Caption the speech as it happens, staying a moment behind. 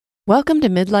Welcome to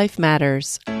Midlife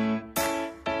Matters.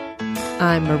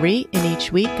 I'm Marie, and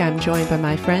each week I'm joined by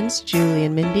my friends Julie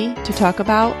and Mindy to talk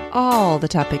about all the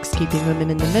topics keeping women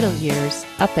in the middle years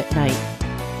up at night.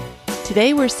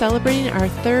 Today we're celebrating our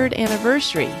 3rd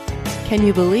anniversary. Can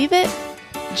you believe it?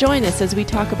 Join us as we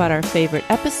talk about our favorite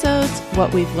episodes,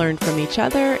 what we've learned from each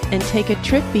other, and take a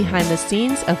trip behind the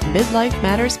scenes of Midlife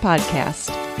Matters Podcast.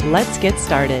 Let's get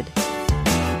started.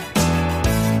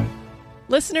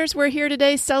 Listeners, we're here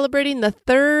today celebrating the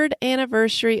 3rd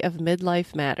anniversary of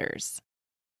Midlife Matters.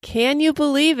 Can you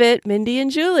believe it, Mindy and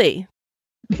Julie?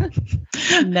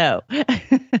 No.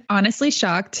 Honestly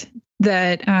shocked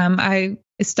that I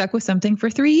stuck with something for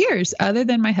 3 years other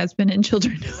than my husband and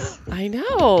children. I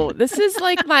know. This is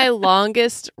like my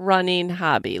longest running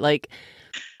hobby. Like,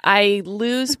 I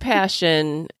lose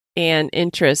passion and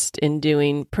interest in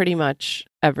doing pretty much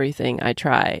everything I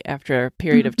try after a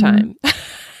period of time.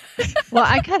 Well,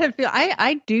 I kind of feel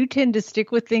I do tend to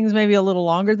stick with things maybe a little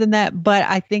longer than that, but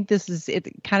I think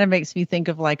it kind of makes me think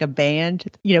of like a band,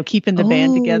 keeping the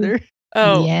band together.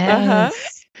 Oh,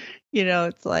 yes.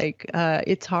 It's like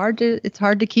it's hard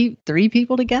to keep 3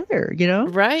 people together,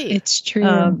 Right. It's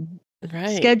true.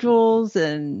 Right. Schedules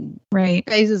and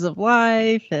phases of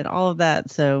life and all of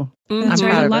that. So That's I'm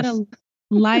right. proud A of lot us. of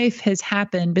life has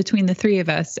happened between the 3 of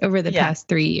us over the past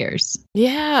 3 years.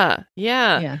 Yeah.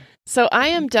 So I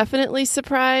am definitely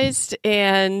surprised,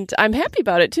 and I'm happy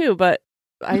about it too, but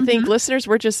I think listeners,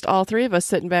 we're just all 3 of us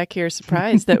sitting back here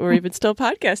surprised that we're even still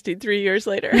podcasting 3 years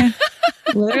later. Yeah.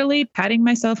 Literally patting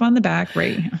myself on the back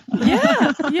right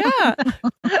now. Yeah.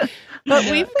 But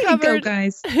we've covered,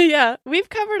 guys. Yeah, we've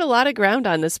covered a lot of ground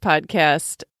on this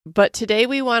podcast, but today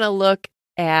we want to look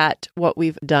at what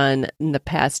we've done in the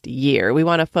past year. We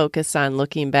want to focus on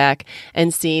looking back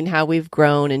and seeing how we've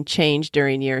grown and changed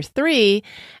during year 3,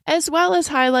 as well as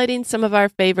highlighting some of our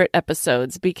favorite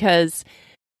episodes, because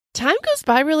time goes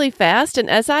by really fast. And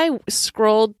as I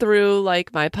scrolled through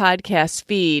like my podcast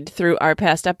feed through our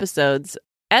past episodes,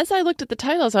 as I looked at the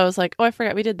titles, I was like, oh, I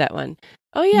forgot we did that one.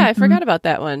 Oh yeah, I forgot about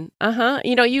that one.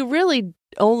 You really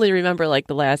only remember like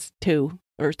the last 2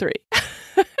 or 3.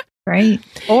 Right.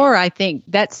 Or I think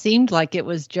that seemed like it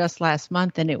was just last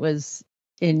month and it was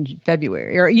in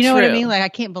February, or you know what I mean? Like, I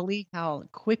can't believe how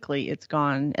quickly it's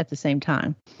gone at the same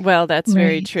time. Well, that's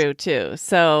very true too.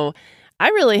 So I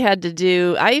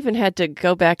even had to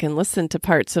go back and listen to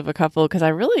parts of a couple because I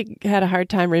really had a hard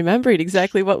time remembering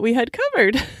exactly what we had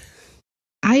covered.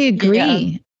 I agree.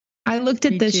 Yeah. I looked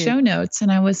at Me the too. show notes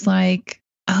and I was like,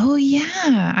 oh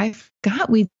yeah, I forgot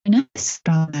we did an episode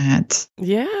on that.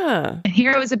 Yeah. And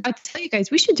here I was about to tell you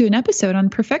guys, we should do an episode on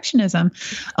perfectionism.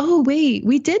 Oh, wait,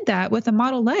 we did that with a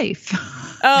model life.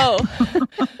 Oh,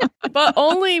 but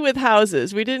only with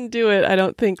houses. We didn't do it, I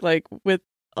don't think, like with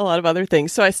a lot of other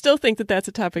things. So I still think that that's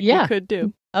a topic we could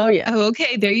do. Oh, yeah. Oh,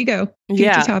 okay. There you go.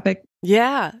 Future topic.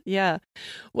 Yeah.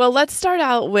 Well, let's start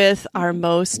out with our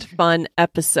most fun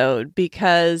episode,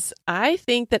 because I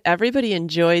think that everybody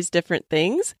enjoys different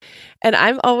things. And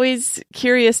I'm always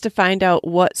curious to find out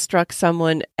what struck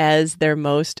someone as their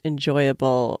most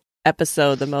enjoyable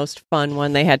episode, the most fun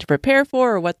one they had to prepare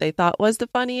for, or what they thought was the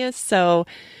funniest. So,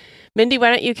 Mindy,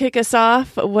 why don't you kick us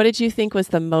off? What did you think was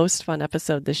the most fun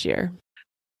episode this year?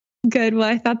 Good. Well,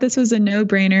 I thought this was a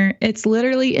no-brainer. It's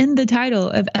literally in the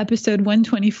title of episode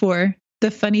 124,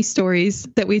 the funny stories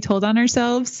that we told on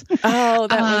ourselves. Oh,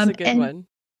 that was a good one.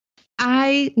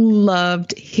 I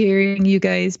loved hearing you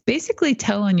guys basically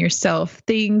tell on yourself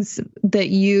things that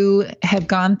you have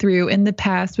gone through in the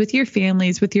past with your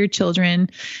families, with your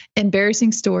children,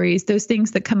 embarrassing stories, those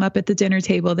things that come up at the dinner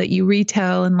table that you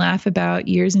retell and laugh about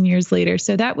years and years later.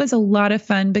 So that was a lot of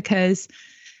fun, because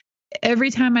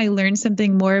every time I learned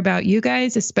something more about you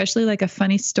guys, especially like a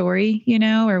funny story,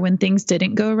 or when things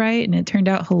didn't go right and it turned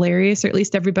out hilarious, or at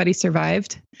least everybody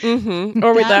survived. Mm-hmm.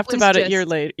 Or we laughed about it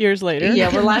years later.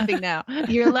 Yeah, we're laughing now.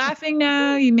 You're laughing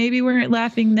now. You maybe weren't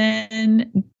laughing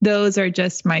then. Those are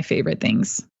just my favorite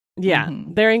things. Yeah,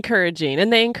 they're encouraging.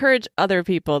 And they encourage other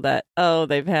people that,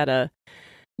 they've had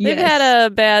a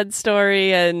bad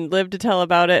story and lived to tell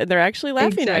about it, and they're actually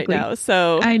laughing right now.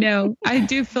 So I know. I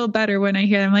do feel better when I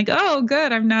hear them. I'm like, oh,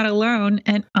 good, I'm not alone.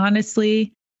 And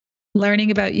honestly,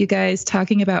 learning about you guys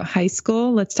talking about high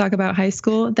school, let's talk about high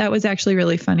school. That was actually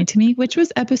really funny to me, which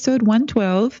was episode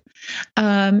 112.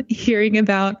 Hearing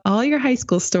about all your high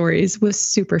school stories was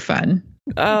super fun.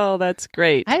 Oh, that's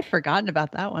great. I had forgotten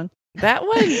about that one. That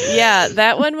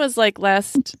one was like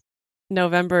last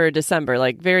November or December,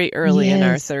 like very early in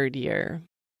our 3rd year.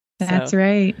 That's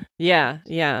right. Yeah,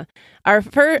 yeah.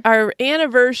 Our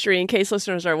anniversary, in case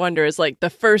listeners are wondering, is like the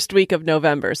first week of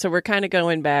November. So we're kind of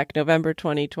going back November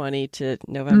 2020 to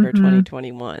November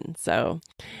 2021. So,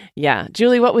 yeah.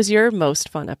 Julie, what was your most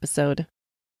fun episode?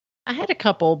 I had a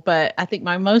couple, but I think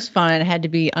my most fun had to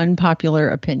be unpopular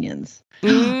opinions.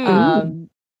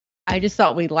 I just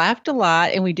thought we laughed a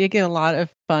lot, and we did get a lot of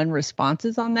fun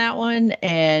responses on that one.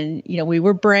 And, we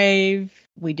were brave.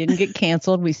 We didn't get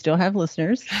canceled. We still have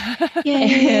listeners.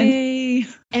 Yay.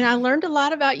 And I learned a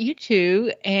lot about you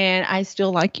two, and I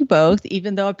still like you both,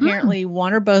 even though apparently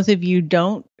one or both of you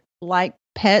don't like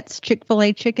pets,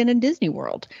 Chick-fil-A chicken, and Disney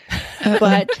World.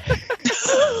 But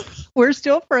we're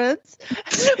still friends.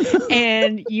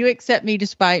 And you accept me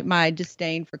despite my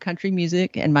disdain for country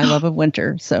music and my love of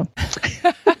winter. So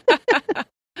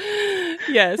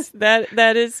yes,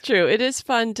 that is true. It is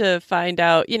fun to find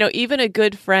out, even a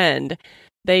good friend,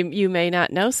 you may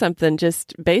not know something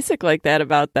just basic like that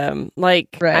about them.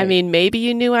 Like, right. I mean, maybe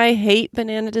you knew I hate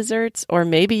banana desserts, or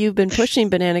maybe you've been pushing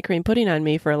banana cream pudding on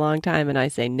me for a long time, and I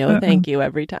say no thank you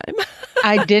every time.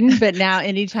 I didn't, but now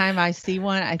anytime I see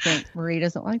one, I think Marie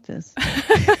doesn't like this.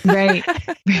 Right.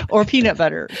 Or peanut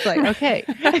butter. It's like, okay.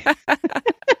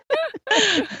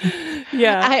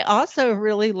 Yeah. I also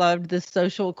really loved the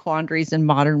social quandaries and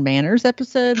modern manners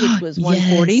episode, which was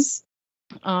 140. Yes.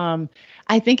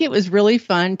 I think it was really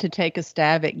fun to take a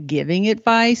stab at giving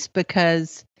advice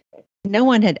because no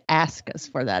one had asked us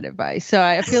for that advice. So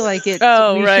I feel like it's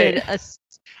right.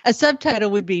 A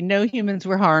subtitle would be "No humans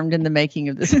were harmed in the making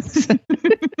of this episode."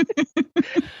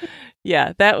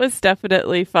 Yeah, that was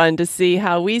definitely fun to see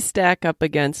how we stack up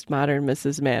against modern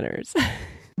Mrs. Manners.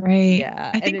 Right.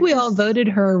 Yeah. I think we all voted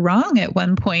her wrong at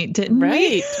one point, didn't we?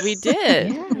 Right. We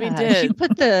did. Yeah. We did. She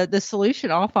put the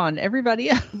solution off on everybody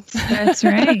else. That's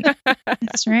right.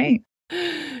 That's right.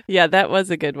 Yeah, that was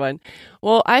a good one.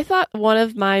 Well, I thought one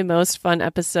of my most fun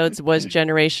episodes was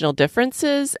generational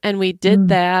differences, and we did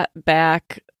that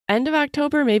back end of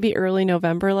October, maybe early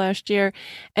November last year.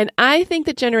 And I think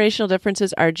that generational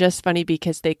differences are just funny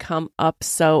because they come up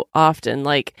so often.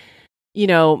 Like,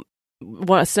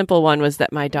 a simple one was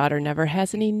that my daughter never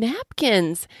has any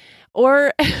napkins,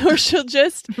 or she'll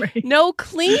just no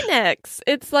Kleenex.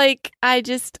 It's like I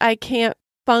can't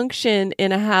function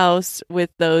in a house with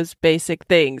those basic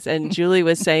things. And Julie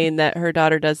was saying that her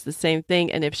daughter does the same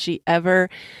thing, and if she ever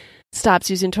stops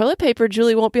using toilet paper,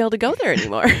 Julie won't be able to go there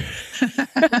anymore.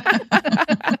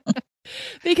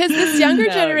 Because this younger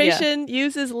generation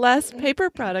uses less paper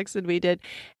products than we did.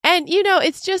 And,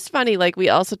 it's just funny. Like, we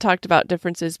also talked about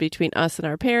differences between us and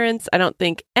our parents. I don't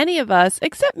think any of us,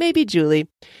 except maybe Julie,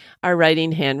 are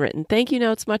writing handwritten thank you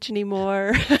notes much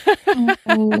anymore.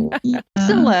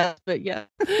 Some less, but yeah.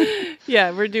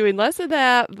 Yeah, we're doing less of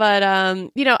that. But,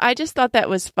 I just thought that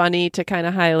was funny to kind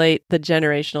of highlight the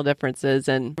generational differences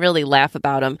and really laugh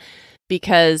about them.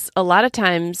 Because a lot of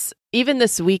times, even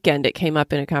this weekend, it came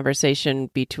up in a conversation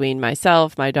between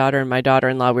myself, my daughter, and my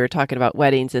daughter-in-law. We were talking about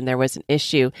weddings, and there was an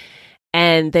issue.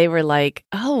 And they were like,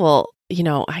 oh,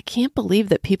 well, I can't believe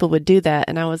that people would do that.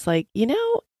 And I was like,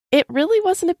 it really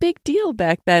wasn't a big deal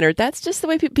back then, or that's just the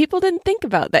way people didn't think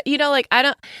about that.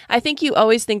 I think you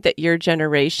always think that your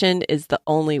generation is the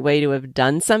only way to have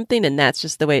done something, and that's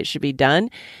just the way it should be done.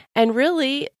 And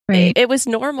really, it was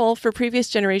normal for previous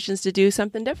generations to do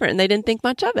something different, and they didn't think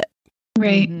much of it.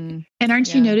 Right. And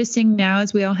aren't you noticing now,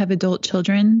 as we all have adult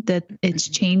children, that it's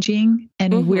changing,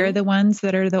 and we're the ones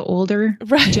that are the older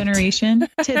generation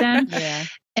to them? Yeah.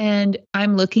 And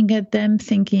I'm looking at them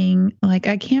thinking, like,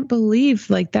 I can't believe,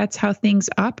 like, that's how things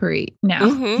operate now.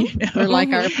 We're like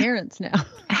our parents now.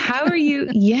 How are you?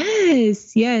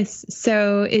 Yes.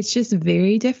 So it's just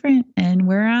very different, and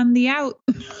we're on the out.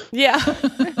 Yeah.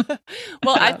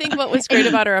 Well, I think what was great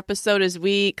about our episode is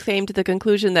we came to the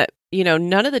conclusion that,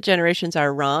 none of the generations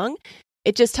are wrong.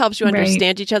 It just helps you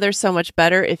understand each other so much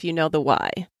better if you know the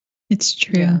why. It's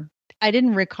true. Yeah. I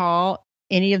didn't recall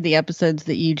any of the episodes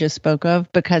that you just spoke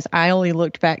of because I only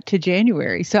looked back to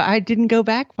January, so I didn't go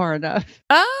back far enough.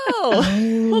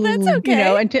 Oh, well, that's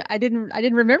okay. Until I didn't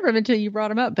remember them until you brought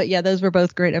them up. But yeah, those were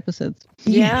both great episodes.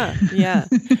 Yeah.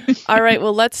 All right.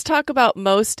 Well, let's talk about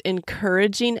most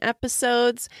encouraging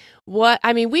episodes.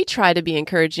 We try to be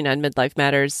encouraging on Midlife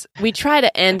Matters. We try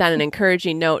to end on an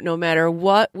encouraging note, no matter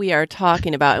what we are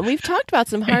talking about. And we've talked about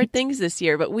some hard things this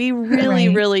year, but we really,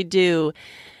 really do.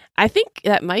 I think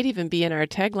that might even be in our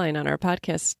tagline on our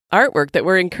podcast artwork, that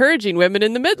we're encouraging women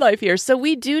in the midlife year. So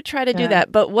we do try to do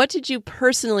that. But what did you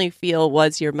personally feel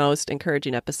was your most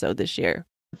encouraging episode this year?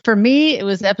 For me, it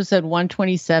was episode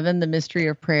 127, The Mystery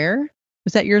of Prayer.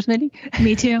 Was that yours, Mindy?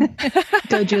 Me too.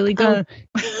 Go, Julie, go.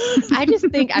 I just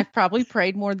think I've probably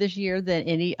prayed more this year than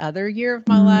any other year of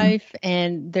my life.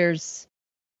 And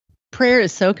prayer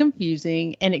is so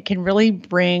confusing, and it can really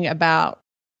bring about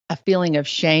a feeling of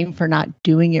shame for not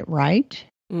doing it right.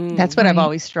 That's what I've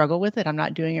always struggled with, it. I'm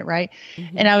not doing it right.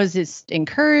 And I was just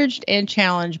encouraged and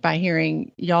challenged by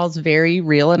hearing y'all's very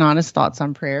real and honest thoughts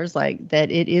on prayers, like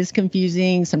that it is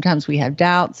confusing. Sometimes we have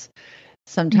doubts.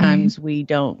 Sometimes we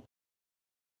don't,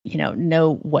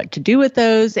 know what to do with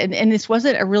those. And this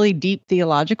wasn't a really deep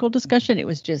theological discussion. It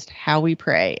was just how we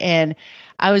pray. And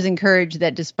I was encouraged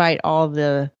that despite all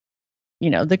the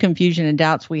confusion and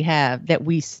doubts we have, that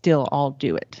we still all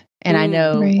do it. And I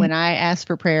know when I ask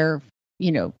for prayer,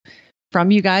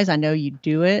 from you guys, I know you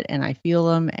do it, and I feel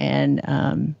them,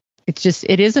 and it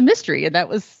is a mystery. And that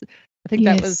was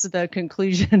the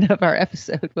conclusion of our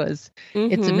episode was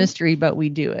it's a mystery, but we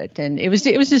do it. And it was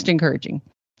just encouraging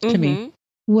to me.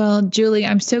 Well, Julie,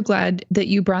 I'm so glad that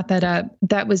you brought that up.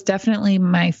 That was definitely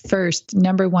my first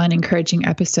number one encouraging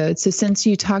episode. So since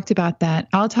you talked about that,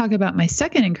 I'll talk about my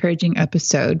second encouraging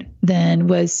episode then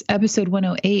was episode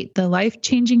 108, the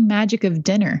life-changing magic of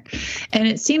dinner. And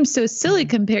it seems so silly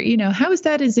compared, how is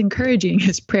that as encouraging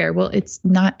as prayer? Well, it's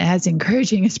not as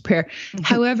encouraging as prayer.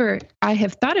 However, I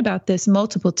have thought about this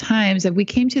multiple times, and we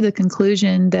came to the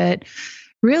conclusion that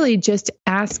really just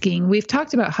asking. We've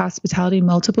talked about hospitality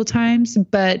multiple times,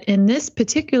 but in this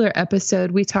particular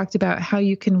episode, we talked about how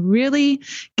you can really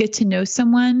get to know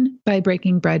someone by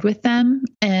breaking bread with them,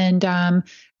 and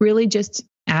really just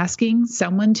asking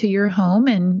someone to your home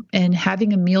and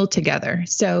having a meal together.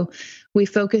 So we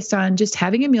focused on just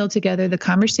having a meal together, the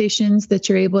conversations that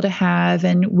you're able to have,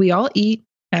 and we all eat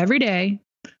every day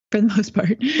for the most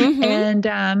part.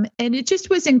 And it just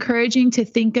was encouraging to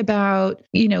think about,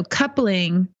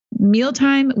 coupling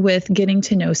mealtime with getting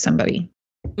to know somebody.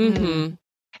 And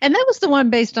that was the one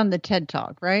based on the TED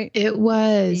Talk, right? It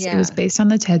was. Yeah. It was based on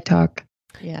the TED Talk.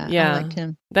 Yeah. I liked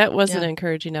him. That was an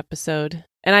encouraging episode.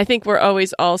 And I think we're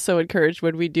always also encouraged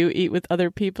when we do eat with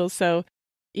other people. So,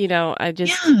 you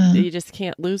just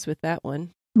can't lose with that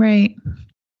one. Right.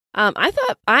 I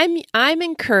thought I'm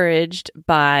encouraged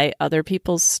by other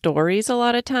people's stories a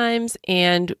lot of times.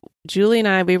 And Julie and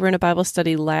I, we were in a Bible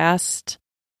study last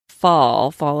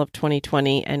fall of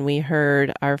 2020, and we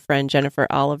heard our friend Jennifer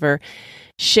Oliver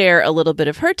share a little bit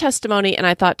of her testimony. And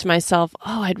I thought to myself,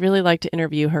 I'd really like to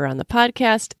interview her on the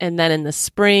podcast. And then in the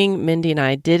spring, Mindy and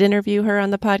I did interview her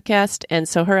on the podcast. And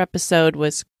so her episode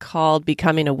was called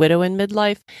Becoming a Widow in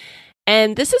Midlife.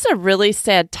 And this is a really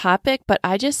sad topic, but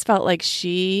I just felt like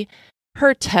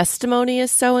her testimony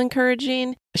is so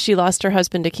encouraging. She lost her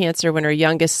husband to cancer when her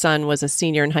youngest son was a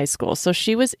senior in high school. So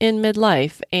she was in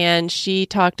midlife, and she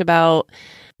talked about,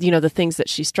 the things that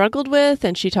she struggled with,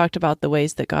 and she talked about the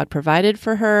ways that God provided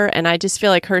for her. And I just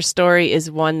feel like her story is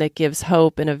one that gives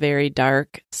hope in a very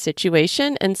dark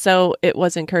situation. And so it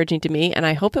was encouraging to me, and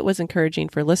I hope it was encouraging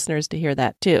for listeners to hear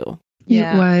that too.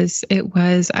 Yeah. It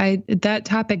was. That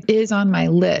topic is on my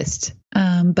list,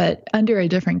 but under a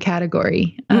different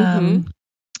category,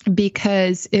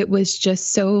 because it was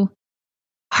just so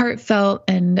heartfelt,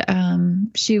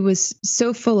 and she was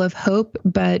so full of hope,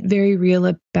 but very real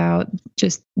about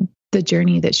just the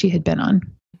journey that she had been on.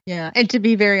 Yeah. And to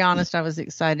be very honest, I was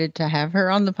excited to have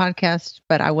her on the podcast,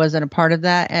 but I wasn't a part of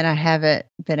that, and I haven't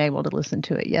been able to listen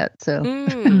to it yet. So,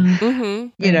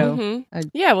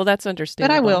 yeah, well, that's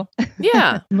understandable. But I will.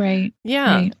 Yeah. Right.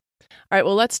 Yeah. Right. All right.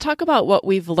 Well, let's talk about what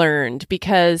we've learned,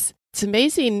 because it's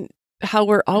amazing how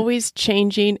we're always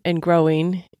changing and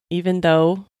growing, even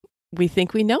though we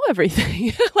think we know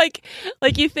everything.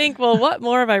 like you think, well, what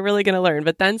more am I really going to learn?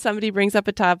 But then somebody brings up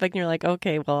a topic and you're like,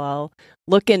 okay, well, I'll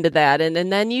look into that. And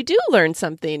then you do learn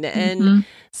something. And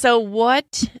so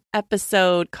what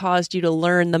episode caused you to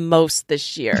learn the most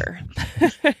this year?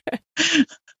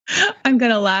 I'm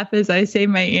going to laugh as I say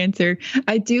my answer.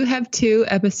 I do have 2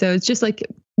 episodes, just like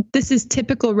this is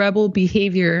typical rebel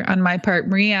behavior on my part.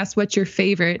 Marie asked, what's your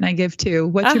favorite? And I give 2.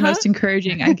 What's your most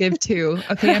encouraging? I give 2.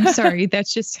 Okay. I'm sorry.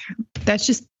 That's just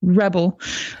rebel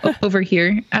over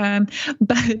here.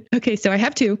 But okay. So I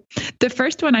have 2. The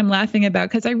first one I'm laughing about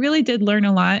because I really did learn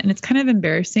a lot, and it's kind of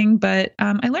embarrassing, but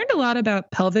I learned a lot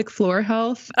about pelvic floor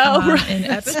health in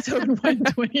episode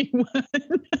 121.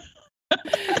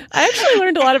 I actually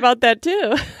learned a lot about that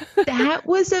too. That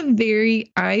was a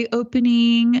very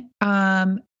eye-opening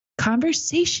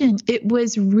conversation. It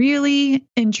was really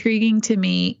intriguing to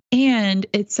me, and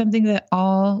it's something that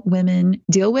all women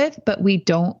deal with, but we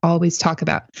don't always talk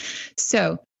about.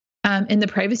 So, in the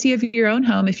privacy of your own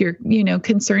home, if you're,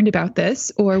 concerned about this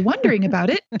or wondering about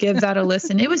it, give that a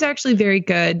listen. It was actually very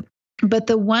good. But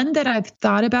the one that I've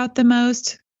thought about the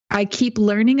most, I keep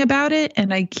learning about it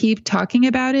and I keep talking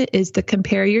about it, is the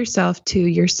Compare Yourself to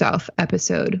Yourself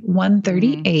episode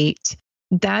 138.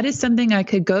 That is something I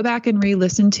could go back and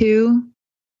re-listen to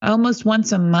almost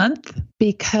once a month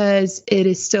because it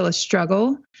is still a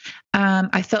struggle.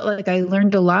 I felt like I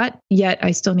learned a lot, yet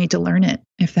I still need to learn it,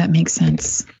 if that makes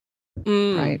sense.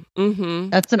 Right.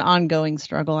 That's an ongoing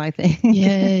struggle, I think.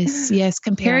 Yes.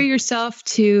 Compare yourself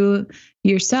to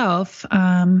yourself,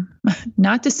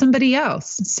 not to somebody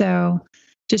else. So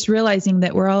just realizing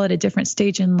that we're all at a different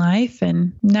stage in life,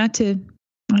 and not to,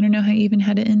 I don't know how you even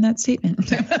had to end that statement.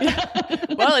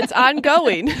 Well, it's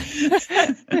ongoing.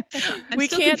 We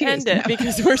can't end it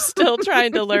because we're still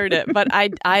trying to learn it. But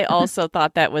I also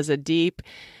thought that was a deep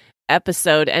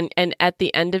episode. And at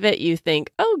the end of it, you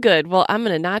think, oh, good. Well, I'm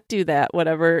going to not do that,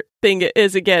 whatever thing it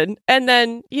is again. And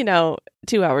then,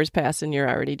 2 hours pass and you're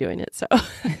already doing it. So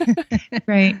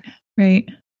Right.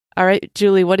 All right,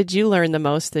 Julie, what did you learn the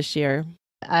most this year?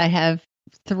 I have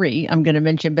 3 I'm going to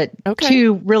mention, but Okay.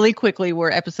 2 really quickly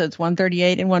were episodes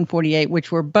 138 and 148,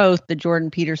 which were both the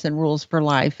Jordan Peterson Rules for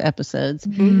Life episodes.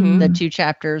 The 2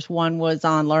 chapters. One was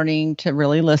on learning to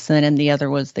really listen, and the other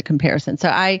was the comparison. So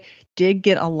I did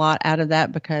get a lot out of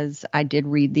that because I did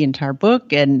read the entire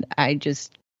book, and I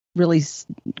just really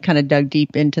kind of dug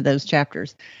deep into those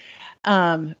chapters.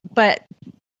 But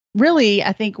really,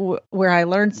 I think where I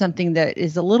learned something that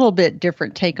is a little bit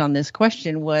different take on this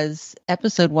question was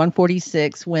episode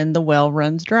 146, When the Well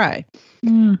Runs Dry.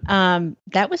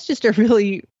 That was just a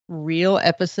really real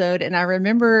episode. And I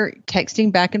remember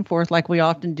texting back and forth like we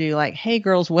often do, like, hey,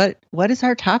 girls, what is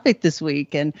our topic this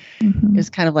week? And it was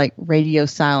kind of like radio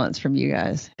silence from you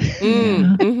guys.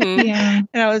 Yeah.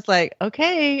 And I was like,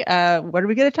 okay, what are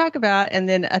we going to talk about? And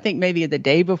then I think maybe the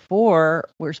day before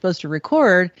we're supposed to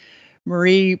record,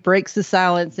 Marie breaks the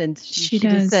silence and she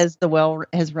just says the well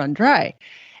has run dry.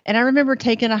 And I remember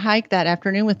taking a hike that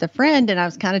afternoon with a friend, and I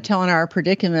was kind of telling her our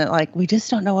predicament, like, we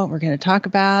just don't know what we're going to talk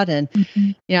about. And,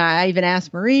 I even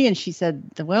asked Marie, and she said,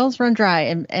 the wells run dry.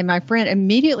 And my friend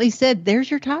immediately said, there's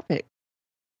your topic.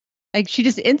 Like, she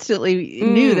just instantly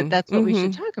knew that that's what we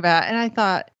should talk about. And I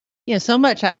thought, so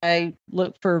much I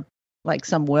look for like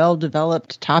some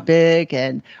well-developed topic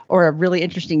or a really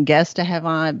interesting guest to have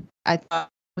on. I thought,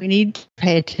 we need to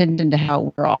pay attention to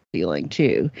how we're all feeling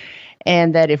too.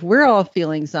 And that if we're all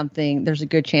feeling something, there's a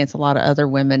good chance a lot of other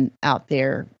women out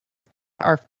there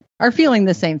are feeling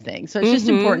the same thing. So it's just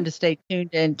important to stay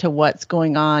tuned into what's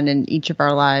going on in each of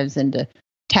our lives and to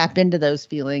tap into those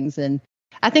feelings. And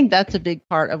I think that's a big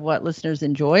part of what listeners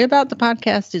enjoy about the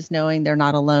podcast, is knowing they're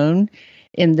not alone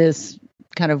in this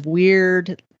kind of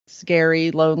weird,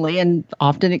 scary, lonely, and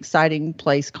often exciting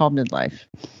place called midlife.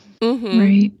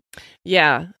 Right.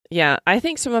 Yeah. I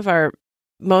think some of our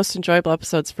most enjoyable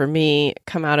episodes for me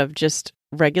come out of just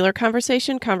regular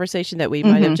conversation that we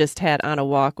might have just had on a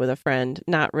walk with a friend,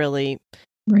 not really,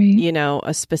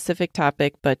 a specific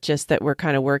topic, but just that we're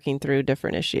kind of working through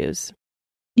different issues.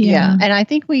 Yeah. And I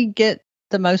think we get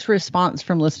the most response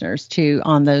from listeners too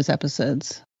on those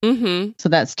episodes. So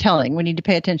that's telling. We need to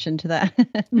pay attention to that.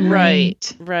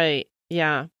 Right.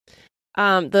 Yeah.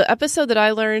 The episode that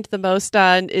I learned the most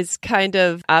on is kind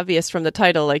of obvious from the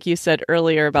title, like you said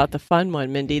earlier about the fun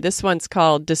one, Mindy. This one's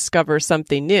called Discover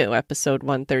Something New, episode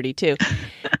 132.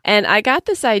 And I got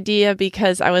this idea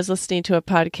because I was listening to a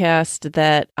podcast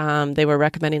that they were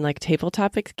recommending like table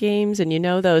topics games, and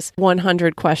those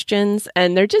 100 questions,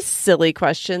 and they're just silly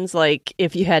questions like,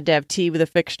 if you had to have tea with a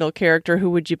fictional character, who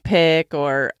would you pick?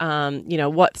 Or,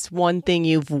 what's one thing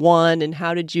you've won and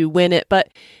how did you win it? But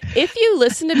if you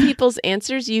listen to people's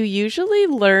answers, you usually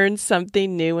learn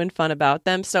something new and fun about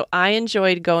them. So I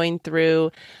enjoyed going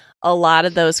through a lot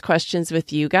of those questions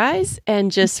with you guys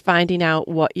and just finding out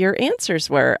what your answers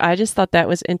were. I just thought that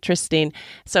was interesting.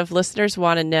 So if listeners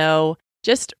want to know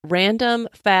just random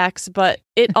facts, but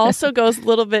it also goes a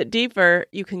little bit deeper,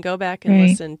 you can go back and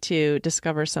listen to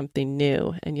Discover Something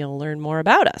New, and you'll learn more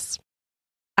about us.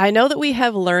 I know that we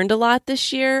have learned a lot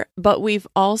this year, but we've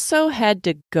also had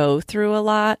to go through a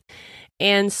lot.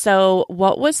 And so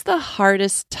what was the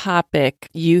hardest topic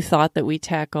you thought that we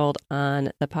tackled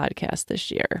on the podcast this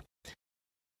year?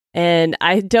 And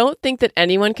I don't think that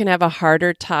anyone can have a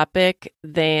harder topic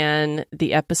than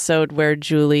the episode where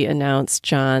Julie announced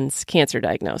John's cancer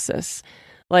diagnosis.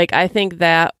 Like, I think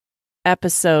that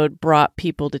episode brought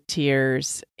people to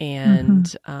tears,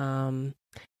 and,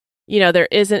 there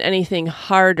isn't anything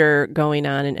harder going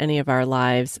on in any of our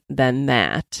lives than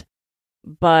that.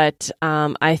 But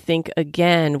I think,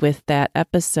 again, with that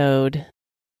episode,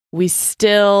 we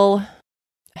still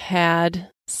had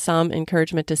some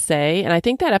encouragement to say. And I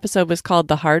think that episode was called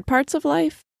The Hard Parts of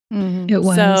Life. Mm-hmm. It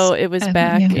was. So it was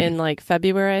back yeah. in like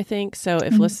February, I think. So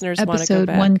if listeners want to go Episode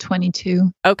back.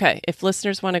 122. Okay. If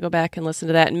listeners want to go back and listen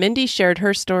to that. And Mindy shared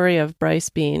her story of Bryce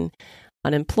being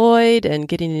unemployed and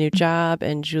getting a new job.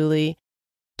 And Julie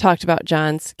talked about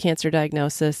John's cancer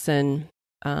diagnosis. And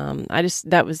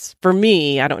that was, for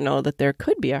me, I don't know that there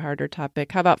could be a harder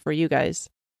topic. How about for you guys?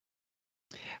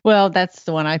 Well, that's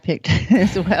the one I picked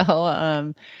as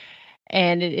well.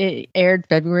 And it aired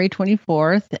February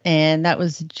 24th, and that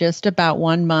was just about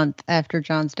 1 month after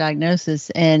John's diagnosis.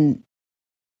 And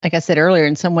like I said earlier,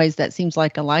 in some ways that seems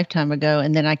like a lifetime ago.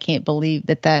 And then I can't believe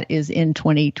that that is in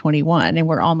 2021, and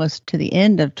we're almost to the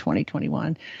end of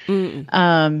 2021.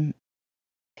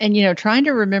 And, trying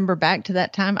to remember back to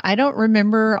that time, I don't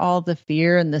remember all the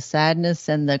fear and the sadness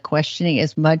and the questioning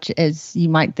as much as you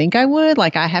might think I would.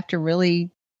 Like, I have to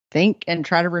really think and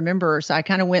try to remember. So I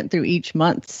kind of went through each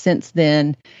month since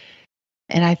then.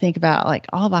 And I think about like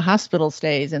all the hospital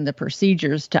stays and the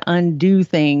procedures to undo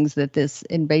things that this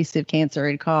invasive cancer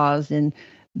had caused, and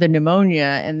the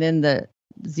pneumonia, and then the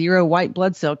 0 white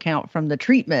blood cell count from the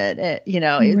treatment.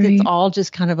 It's all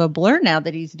just kind of a blur now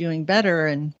that he's doing better.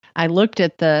 And I looked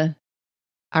at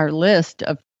our list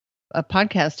of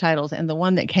podcast titles, and the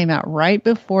one that came out right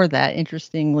before that,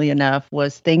 interestingly enough,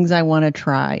 was Things I Want to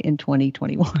Try in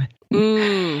 2021.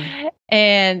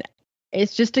 And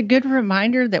it's just a good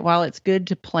reminder that while it's good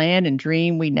to plan and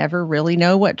dream, we never really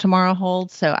know what tomorrow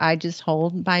holds. So I just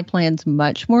hold my plans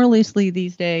much more loosely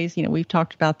these days. We've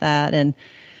talked about that, and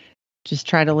just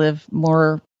try to live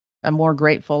a more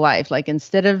grateful life. Like,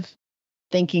 instead of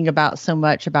thinking about so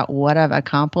much about what I've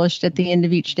accomplished at the end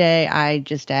of each day, I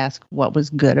just ask what was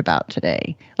good about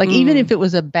today. Like, even if it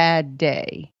was a bad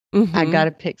day, I got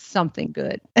to pick something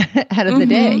good out of the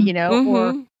day,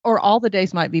 or all the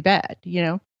days might be bad,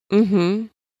 So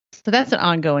that's an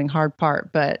ongoing hard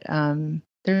part, but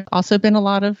there's also been a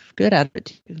lot of good out of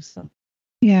it too. So.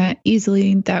 Yeah,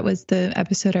 easily. That was the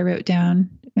episode I wrote down.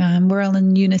 We're all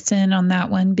in unison on that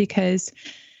one, because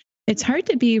it's hard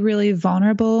to be really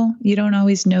vulnerable. You don't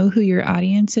always know who your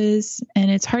audience is. And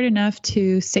it's hard enough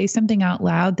to say something out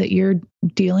loud that you're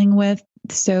dealing with.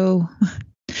 So,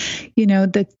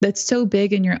 that's so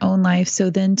big in your own life. So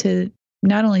then to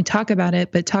not only talk about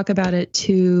it, but talk about it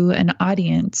to an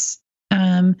audience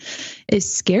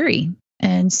is scary.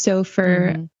 And so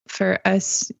for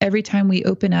us, every time we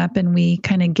open up and we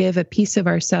kind of give a piece of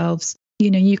ourselves,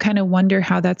 you kind of wonder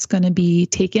how that's going to be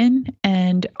taken.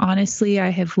 And honestly, I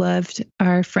have loved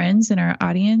our friends and our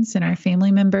audience and our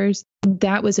family members.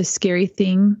 That was a scary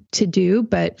thing to do,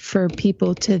 but for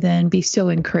people to then be so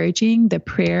encouraging, the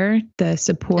prayer, the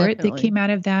support that came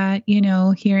out of that,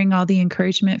 hearing all the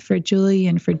encouragement for Julie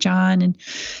and for John. And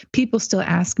people still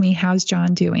ask me, how's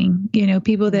John doing?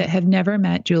 People that have never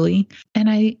met Julie. And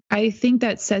I think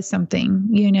that says something,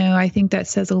 I think that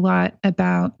says a lot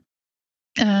about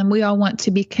we all want to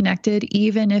be connected,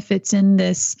 even if it's in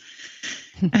this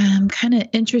kind of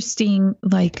interesting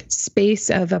like space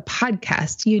of a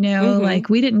podcast, like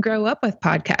we didn't grow up with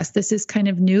podcasts. This is kind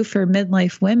of new for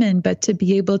midlife women, but to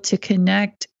be able to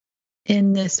connect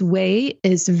in this way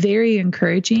is very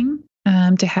encouraging,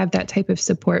 to have that type of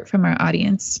support from our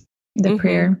audience, the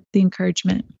prayer, the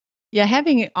encouragement. Yeah,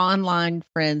 having online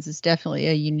friends is definitely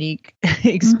a unique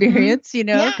experience,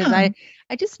 because I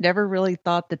just never really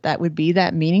thought that would be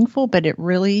that meaningful, but it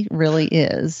really, really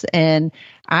is. And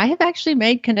I have actually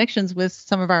made connections with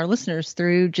some of our listeners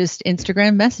through just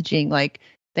Instagram messaging. Like,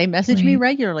 they message me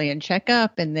regularly and check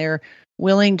up, and they're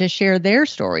willing to share their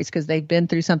stories because they've been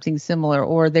through something similar,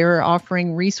 or they're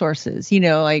offering resources,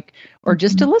 or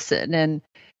just to listen. And,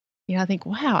 I think,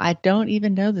 wow, I don't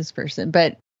even know this person,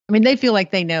 but I mean, they feel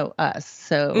like they know us.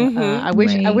 So I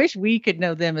wish we could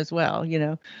know them as well,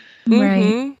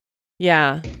 Right.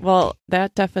 Yeah. Well,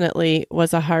 that definitely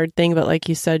was a hard thing. But like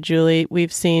you said, Julie,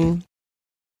 we've seen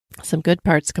some good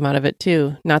parts come out of it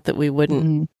too. Not that we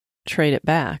wouldn't trade it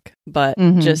back, but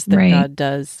just that God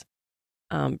does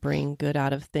bring good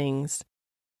out of things.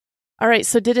 All right.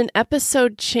 So did an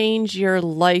episode change your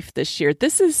life this year?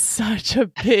 This is such a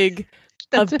big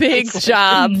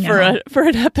job for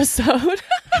an episode.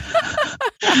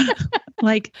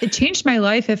 Like, it changed my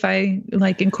life if I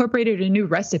incorporated a new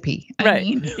recipe.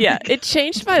 Yeah. It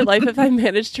changed my life if I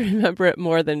managed to remember it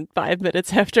more than 5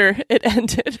 minutes after it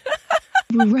ended.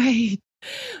 Right.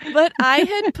 But I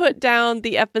had put down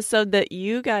the episode that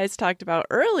you guys talked about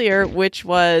earlier, which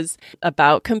was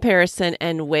about comparison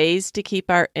and ways to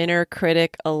keep our inner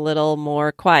critic a little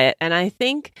more quiet. And I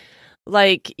think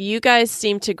you guys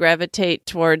seem to gravitate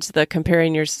towards the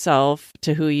comparing yourself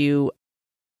to who you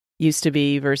used to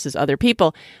be versus other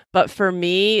people. But for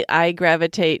me, I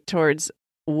gravitate towards,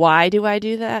 why do I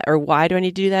do that? Or why do I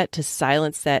need to do that? To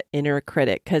silence that inner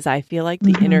critic, because I feel like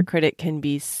the inner critic can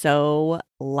be so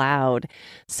loud.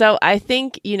 So I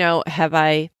think, have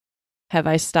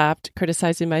I stopped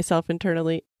criticizing myself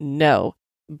internally? No.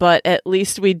 But at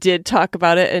least we did talk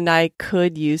about it, and I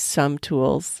could use some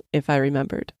tools if I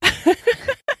remembered.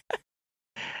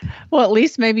 Well, at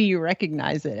least maybe you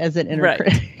recognize it as an inner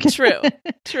critic.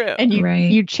 True. And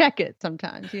you check it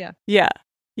sometimes.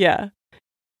 Yeah.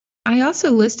 I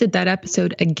also listed that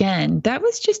episode again. That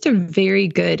was just a very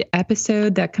good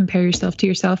episode, that compare yourself to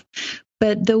yourself.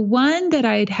 But the one that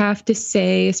I'd have to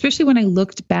say, especially when I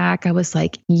looked back, I was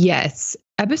like, yes,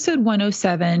 episode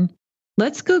 107,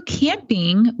 let's go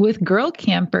camping with girl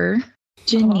camper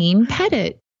Janine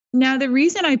Pettit. Now, the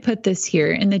reason I put this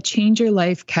here in the change your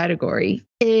life category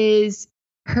is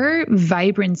her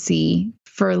vibrancy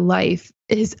for life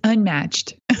is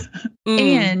unmatched.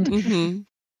 And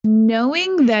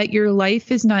knowing that your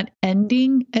life is not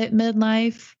ending at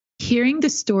midlife, hearing the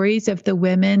stories of the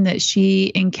women that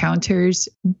she encounters,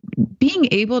 being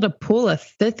able to pull a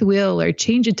fifth wheel or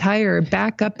change a tire or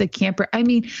back up the camper. I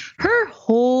mean,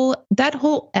 that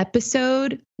whole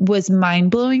episode was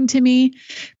mind blowing to me,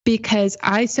 because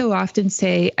I so often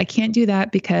say, I can't do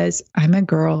that because I'm a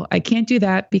girl. I can't do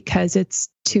that because it's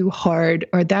too hard,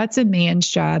 or that's a man's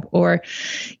job, or,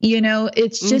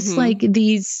 it's just like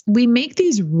we make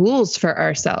these rules for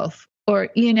ourselves, or,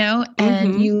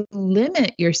 and you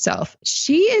limit yourself.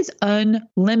 She is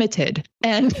unlimited.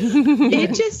 And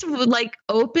it just like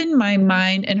opened my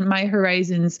mind and my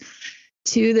horizons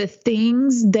to the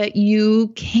things that you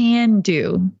can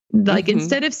do. Like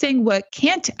instead of saying, what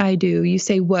can't I do? You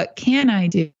say, what can I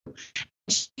do?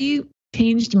 She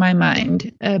changed my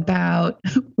mind about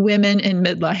women in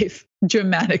midlife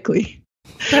dramatically.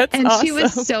 That's and awesome. She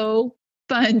was so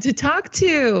fun to talk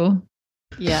to.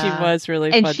 Yeah, she was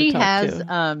really fun to talk to. And she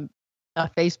has a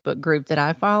Facebook group that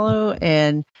I follow,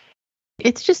 and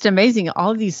it's just amazing.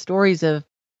 All of these stories of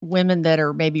women that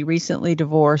are maybe recently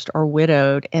divorced or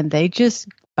widowed, and they just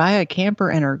buy a camper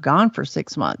and are gone for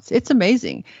 6 months. It's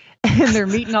amazing. And they're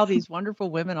meeting all these wonderful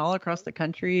women all across the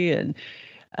country. And,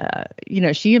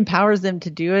 she empowers them to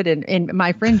do it. And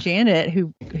my friend Janet,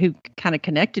 who kind of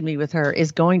connected me with her,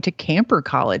 is going to camper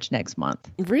college next month.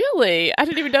 Really? I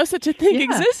didn't even know such a thing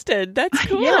existed. That's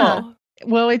cool. Yeah.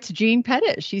 Well, it's Jean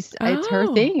Pettit. It's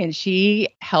her thing. And she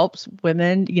helps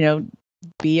women,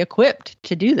 be equipped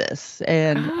to do this.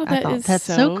 And I thought that's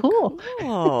so cool.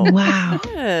 Wow.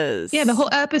 Yes. Yeah, the whole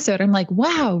episode, I'm like,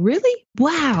 wow, really?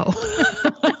 Wow.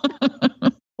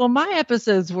 Well, my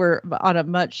episodes were on a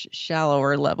much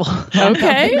shallower level.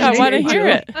 Okay, I want to hear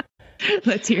it.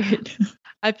 Let's hear it.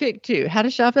 I picked 2. How to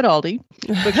shop at Aldi,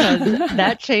 because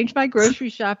that changed my grocery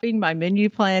shopping, my menu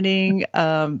planning,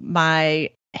 my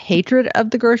hatred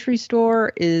of the grocery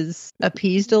store is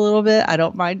appeased a little bit. I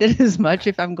don't mind it as much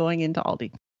if I'm going into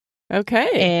Aldi. Okay.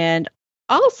 And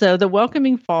also the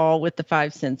welcoming fall with the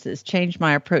 5 senses changed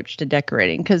my approach to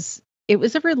decorating, because it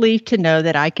was a relief to know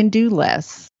that I can do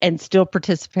less and still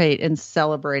participate in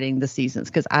celebrating the seasons,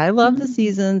 because I love the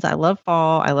seasons. I love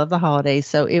fall. I love the holidays.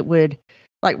 So it would,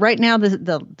 like right now,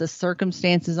 the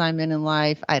circumstances I'm in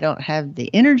life, I don't have the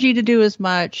energy to do as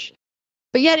much.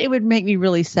 But yet it would make me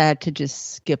really sad to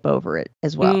just skip over it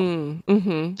as well.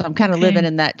 So I'm kind of living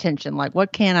in that tension. Like,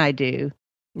 what can I do?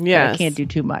 Yeah, I can't do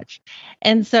too much.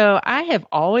 And so I have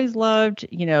always loved,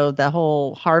 the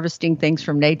whole harvesting things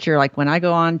from nature. Like when I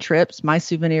go on trips, my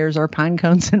souvenirs are pine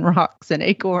cones and rocks and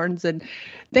acorns and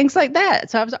things like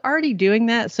that. So I was already doing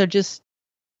that. So just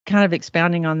kind of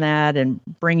expounding on that and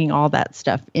bringing all that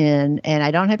stuff in, and I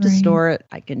don't have to store it.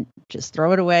 I can just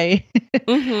throw it away.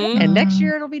 And next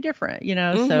year it'll be different,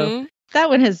 so that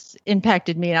one has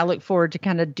impacted me, and I look forward to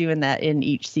kind of doing that in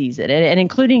each season, and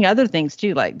including other things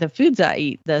too, like the foods I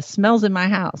eat, the smells in my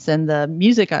house, and the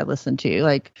music I listen to,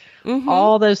 like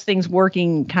all those things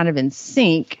working kind of in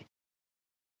sync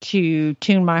to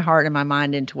tune my heart and my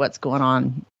mind into what's going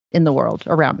on in the world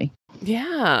around me.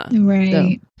 Yeah.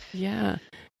 Right. So, yeah.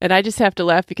 And I just have to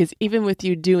laugh because even with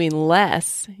you doing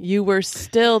less, you were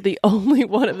still the only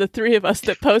one of the 3 of us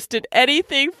that posted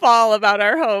anything fall about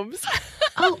our homes.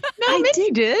 Oh, no, Mindy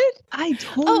did. I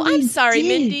totally Oh, I'm sorry,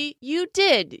 did. Mindy. You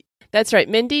did. That's right.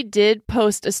 Mindy did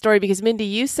post a story because, Mindy,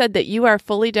 you said that you are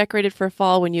fully decorated for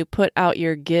fall when you put out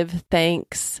your give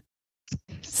thanks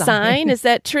sign. Is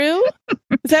that true?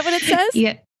 Is that what it says?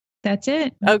 Yeah, that's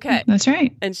it. Okay. That's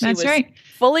right. And she that's was right.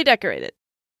 fully decorated.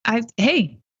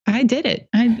 I did it.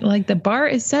 The bar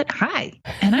is set high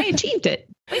and I achieved it.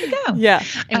 Way to go. Yeah.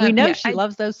 And we know she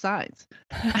loves those signs.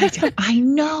 I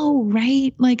know,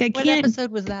 right? Like I What can't.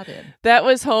 episode was that in? That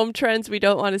was home trends we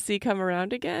don't want to see come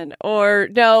around again. Or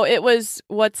no, it was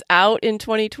what's out in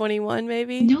 2021,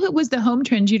 maybe? No, it was the home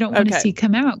trends you don't want to see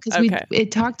come out because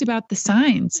it talked about the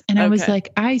signs. And I was like,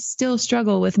 I still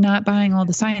struggle with not buying all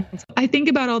the signs. I think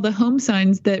about all the home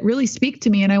signs that really speak to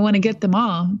me and I want to get them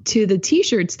all, to the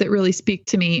t-shirts that really speak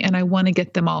to me and I want to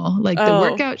get them all. Like the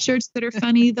workout shirts that are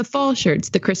funny, the fall shirts,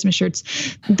 the Christmas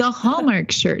shirts, the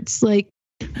Hallmark shirts. Like,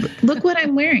 look what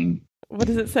I'm wearing. What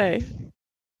does it say?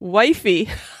 Wifey.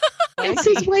 It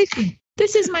says wifey.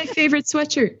 This is my favorite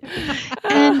sweatshirt.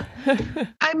 And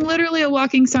I'm literally a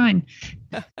walking sign.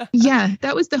 Yeah,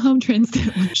 that was the home trends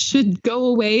that should go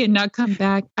away and not come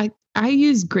back. I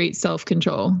use great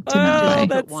self-control to not buy.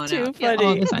 That's too funny.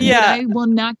 All the time. Yeah. But I will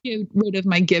not get rid of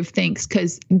my give thanks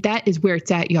because that is where it's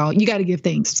at, y'all. You got to give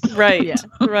thanks. Right. Yeah.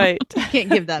 Right. Can't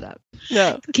give that up.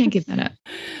 No. Can't give that up.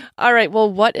 All right.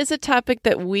 Well, what is a topic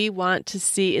that we want to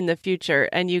see in the future?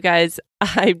 And you guys,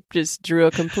 I just drew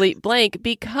a complete blank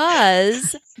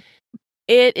because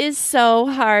it is so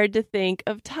hard to think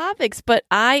of topics, but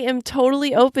I am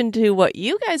totally open to what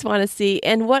you guys want to see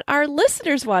and what our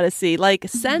listeners want to see. Like,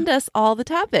 send us all the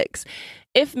topics.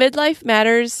 If Midlife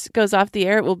Matters goes off the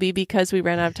air, it will be because we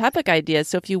ran out of topic ideas.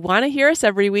 So if you want to hear us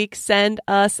every week, send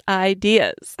us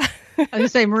ideas. I was going to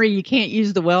say, Marie, you can't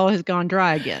use the well has gone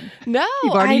dry again. No,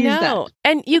 I know.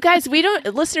 And you guys,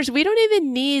 listeners, we don't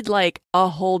even need like a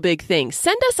whole big thing.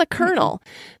 Send us a kernel.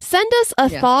 Send us a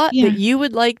thought that you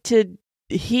would like to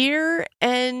hear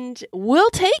and we'll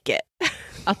take it.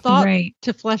 A thought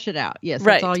to flesh it out. Yes.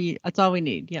 That's all we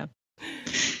need. Yeah.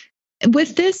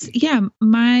 With this,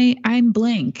 I'm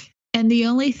blank. And the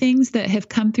only things that have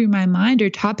come through my mind are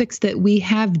topics that we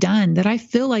have done that I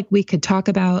feel like we could talk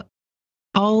about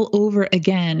all over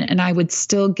again. And I would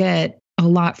still get a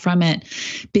lot from it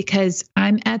because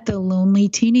I'm at the lonely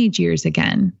teenage years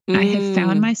again. I have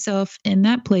found myself in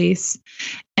that place.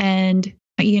 And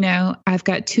I've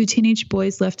got 2 teenage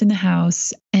boys left in the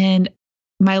house and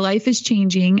my life is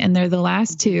changing and they're the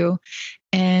last 2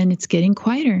 and it's getting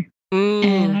quieter.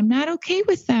 And I'm not okay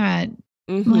with that.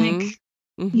 So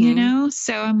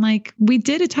I'm like, we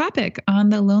did a topic on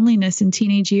the loneliness in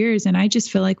teenage years. And I just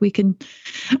feel like I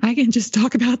can just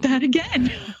talk about that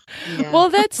again. Yeah. Well,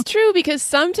 that's true because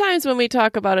sometimes when we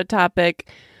talk about a topic,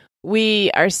 we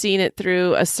are seeing it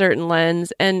through a certain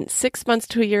lens, and 6 months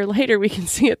to a year later, we can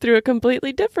see it through a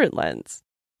completely different lens.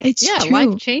 It's true.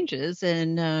 Life changes,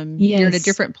 and you're in a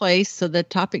different place, so the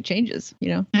topic changes.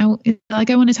 I want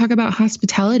to talk about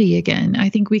hospitality again. I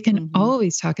think we can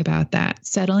always talk about that.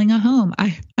 Settling a home.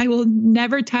 I will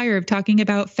never tire of talking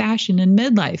about fashion and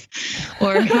midlife,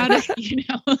 or how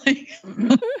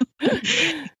to,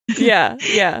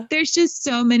 Yeah. There's just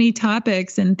so many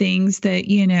topics and things that,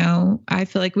 I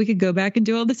feel like we could go back and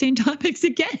do all the same topics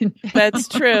again. That's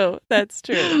true.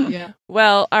 Yeah.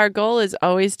 Well, our goal is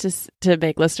always to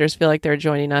make listeners feel like they're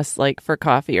joining us like for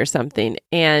coffee or something.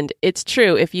 And it's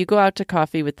true. If you go out to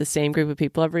coffee with the same group of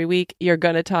people every week, you're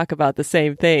going to talk about the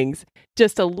same things,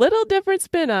 just a little different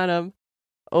spin on them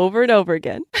over and over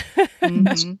again.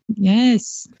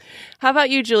 Yes. How about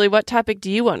you, Julie? What topic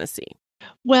do you want to see?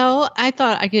 Well, I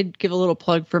thought I could give a little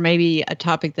plug for maybe a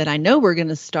topic that I know we're going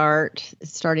to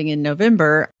starting in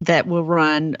November that will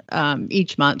run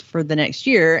each month for the next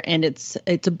year. And it's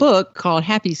a book called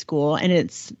Happy School, and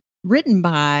it's written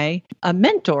by a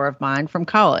mentor of mine from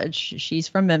college. She's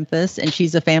from Memphis, and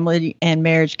she's a family and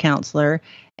marriage counselor.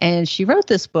 And she wrote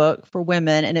this book for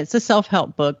women, and it's a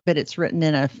self-help book, but it's written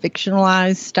in a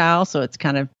fictionalized style, so it's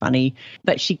kind of funny.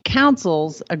 But she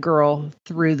counsels a girl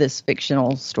through this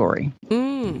fictional story.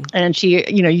 And she,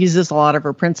 uses a lot of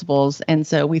her principles. And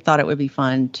so we thought it would be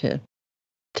fun to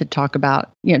talk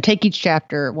about, take each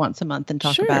chapter once a month and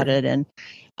talk about it. And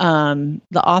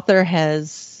the author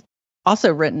has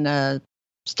also written a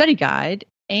study guide,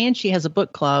 and she has a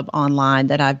book club online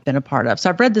that I've been a part of. So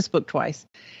I've read this book twice.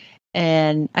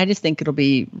 And I just think it'll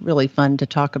be really fun to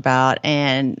talk about.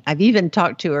 And I've even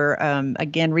talked to her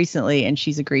again recently, and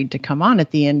she's agreed to come on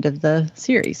at the end of the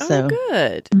series. So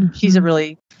good. She's a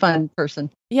really fun person.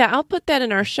 Yeah, I'll put that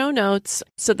in our show notes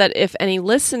so that if any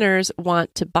listeners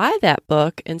want to buy that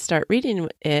book and start reading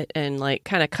it and like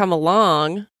kind of come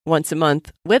along once a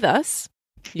month with us,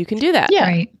 you can do that. Yeah.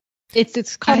 Right.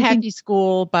 It's called Happy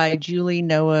School by Julie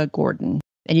Noah Gordon,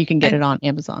 and you can get it on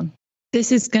Amazon.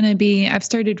 This is going to be, I've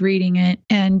started reading it,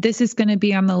 and this is going to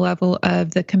be on the level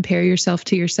of the compare yourself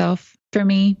to yourself for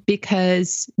me,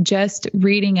 because just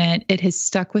reading it, it has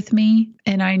stuck with me.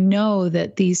 And I know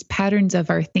that these patterns of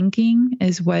our thinking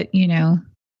is what,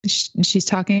 she's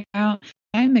talking about.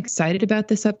 I'm excited about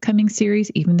this upcoming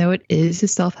series, even though it is a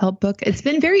self-help book. It's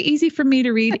been very easy for me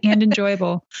to read and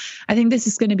enjoyable. I think this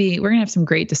is we're going to have some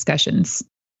great discussions.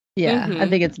 Yeah, I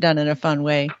think it's done in a fun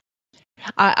way.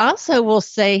 I also will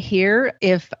say here,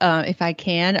 if I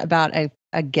can, about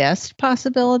a guest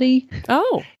possibility.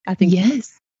 Oh, I think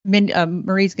yes.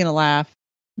 Marie's going to laugh.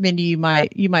 Mindy, you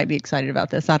might be excited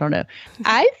about this. I don't know.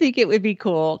 I think it would be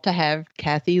cool to have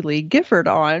Kathy Lee Gifford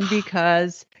on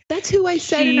because that's who I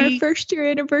said in our first year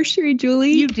anniversary,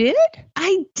 Julie. You did?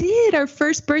 I did. Our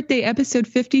first birthday, episode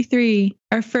 53.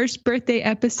 Our first birthday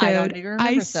episode. I don't even remember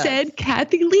I said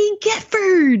Kathy Lee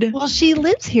Gifford. Well, she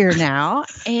lives here now.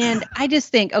 And I just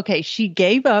think, okay, she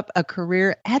gave up a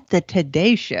career at the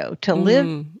Today Show to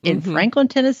live in Franklin,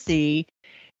 Tennessee.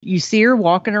 You see her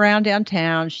walking around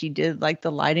downtown. She did like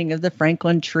the lighting of the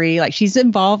Franklin tree. Like she's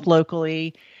involved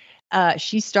locally.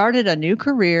 She started a new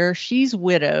career. She's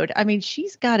widowed. I mean,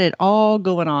 she's got it all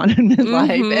going on in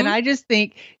life. And I just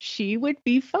think she would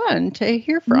be fun to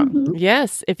hear from.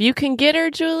 Yes. If you can get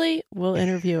her, Julie, we'll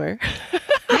interview her.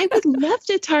 I would love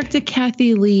to talk to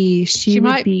Kathy Lee. She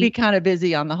might be kind of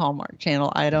busy on the Hallmark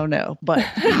Channel. I don't know. But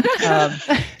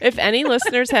if any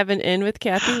listeners have an in with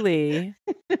Kathy Lee,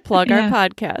 plug our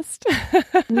podcast.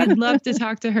 We'd love to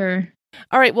talk to her.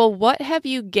 All right. Well, what have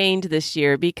you gained this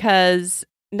year? Because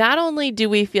not only do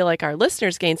we feel like our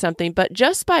listeners gain something, but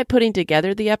just by putting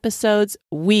together the episodes,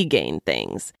 we gain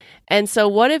things. And so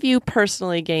what have you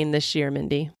personally gained this year,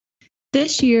 Mindy?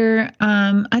 This year,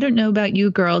 I don't know about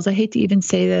you girls. I hate to even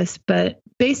say this, but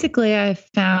basically I've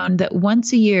found that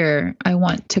once a year, I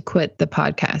want to quit the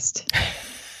podcast.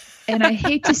 And I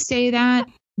hate to say that,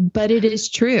 but it is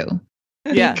true.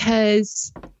 Yeah.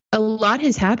 Because a lot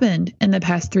has happened in the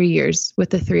past 3 years with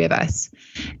the three of us.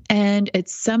 And at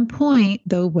some point,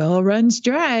 the well runs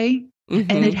dry.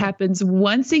 And it happens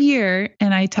once a year.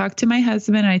 And I talk to my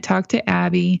husband, I talk to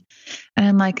Abby, and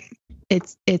I'm like,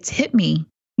 it's hit me.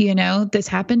 You know, this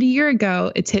happened a year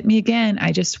ago. It's hit me again.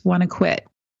 I just want to quit.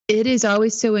 It is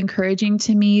always so encouraging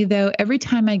to me, though. Every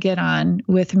time I get on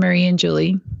with Marie and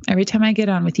Julie, every time I get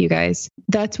on with you guys,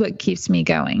 that's what keeps me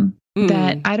going.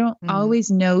 That I don't always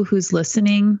know who's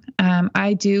listening.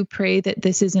 I do pray that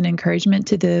this is an encouragement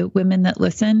to the women that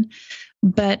listen,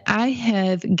 but I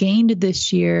have gained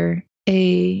this year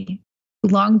a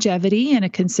longevity and a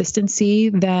consistency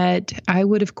that I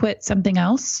would have quit something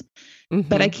else,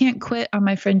 but I can't quit on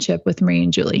my friendship with Marie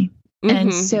and Julie.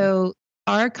 And so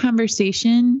our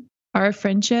conversation, our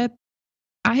friendship,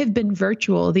 I have been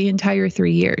virtual the entire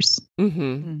 3 years.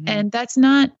 And that's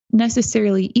not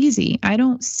necessarily easy. I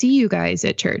don't see you guys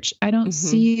at church. I don't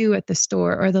see you at the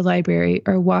store or the library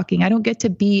or walking. I don't get to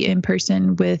be in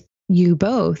person with you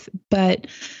both, but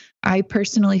I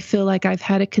personally feel like I've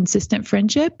had a consistent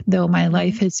friendship, though my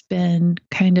life has been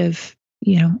kind of,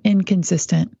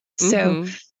 inconsistent. So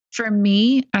for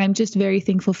me, I'm just very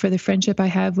thankful for the friendship I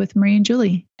have with Marie and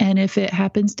Julie. And if it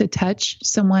happens to touch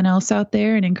someone else out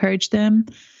there and encourage them,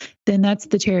 then that's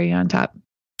the cherry on top.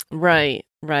 Right.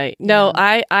 No,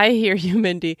 I hear you,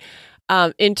 Mindy.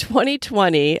 In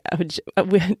 2020,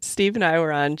 Steve and I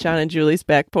were on John and Julie's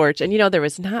back porch, and there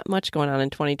was not much going on in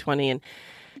 2020. And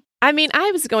I mean, I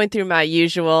was going through my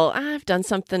usual, I've done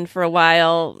something for a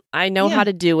while. I know how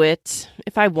to do it.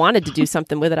 If I wanted to do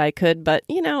something with it, I could. But,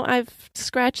 I've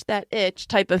scratched that itch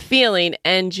type of feeling.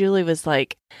 And Julie was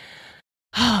like,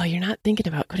 oh, you're not thinking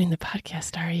about quitting the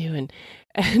podcast, are you? And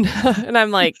I'm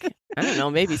like, I don't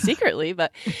know, maybe secretly,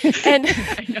 but, and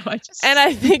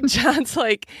I think John's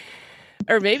like,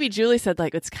 or maybe Julie said,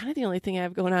 like, it's kind of the only thing I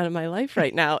have going on in my life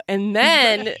right now. And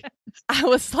then I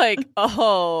was like,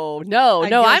 oh, no,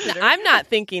 I'm not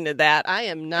thinking of that. I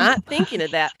am not thinking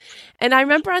of that. And I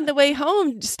remember on the way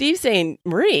home, Steve saying,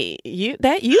 Marie, you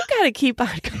got to keep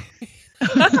on going.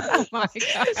 Oh my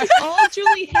God. This is all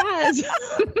Julie has.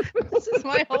 This is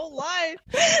my whole life.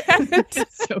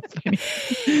 It's so funny.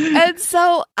 And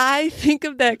so I think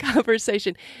of that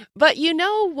conversation. But you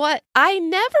know what? I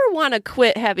never want to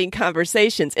quit having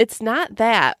conversations. It's not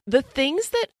that. The things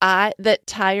that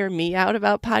tire me out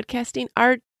about podcasting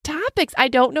are topics. I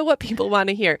don't know what people want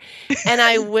to hear. And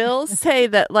I will say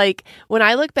that, like, when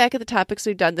I look back at the topics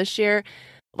we've done this year,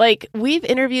 like, we've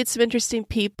interviewed some interesting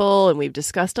people and we've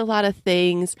discussed a lot of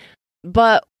things,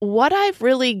 but what I've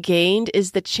really gained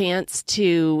is the chance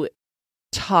to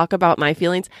talk about my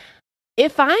feelings.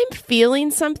 If I'm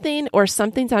feeling something or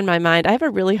something's on my mind, I have a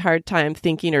really hard time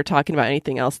thinking or talking about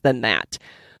anything else than that.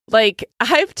 Like,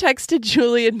 I've texted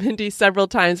Julie and Mindy several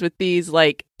times with these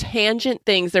like tangent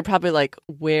things. They're probably like,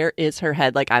 where is her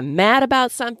head? Like, I'm mad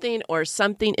about something or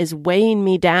something is weighing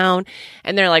me down.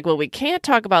 And they're like, well, we can't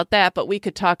talk about that, but we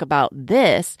could talk about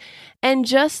this. And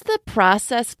just the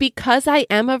process, because I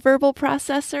am a verbal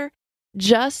processor,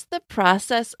 just the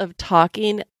process of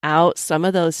talking out some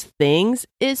of those things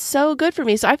is so good for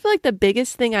me. So I feel like the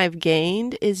biggest thing I've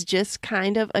gained is just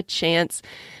kind of a chance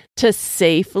to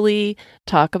safely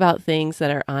talk about things that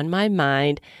are on my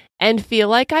mind and feel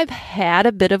like I've had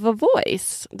a bit of a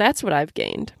voice. That's what I've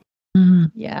gained. Mm-hmm.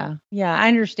 Yeah. Yeah, I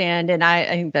understand. And I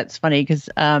think that's funny because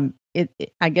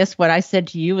I guess what I said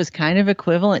to you was kind of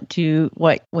equivalent to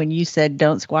when you said,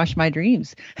 don't squash my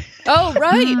dreams. Oh,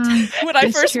 right. When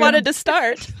I first wanted to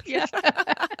start. Yeah.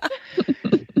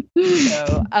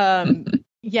 So,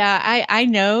 I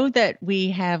know that we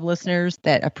have listeners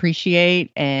that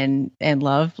appreciate and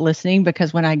love listening,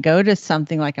 because when I go to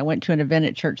something, like I went to an event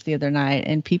at church the other night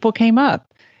and people came up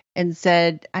and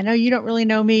said, I know you don't really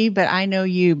know me, but I know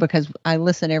you because I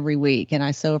listen every week and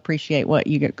I so appreciate what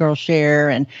you girls share.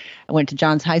 And I went to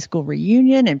John's high school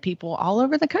reunion and people all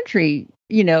over the country,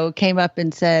 came up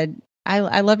and said,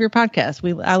 I love your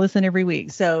podcast. I listen every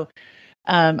week. So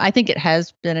I think it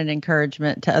has been an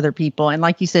encouragement to other people. And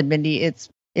like you said, Mindy, it's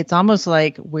almost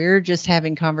like we're just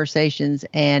having conversations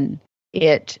and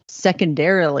it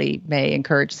secondarily may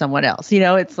encourage someone else.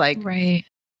 It's like, right.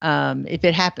 If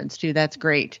it happens to, that's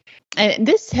great. And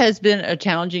this has been a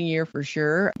challenging year for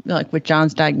sure, like with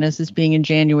John's diagnosis being in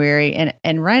January.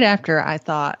 And right after I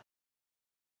thought,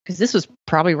 because this was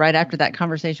probably right after that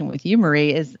conversation with you,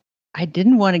 Marie, is I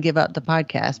didn't want to give up the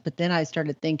podcast. But then I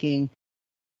started thinking,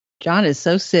 John is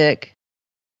so sick.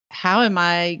 How am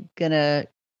I going to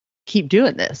keep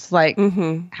doing this? Like,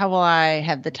 How will I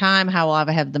have the time? How will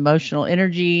I have the emotional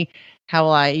energy? How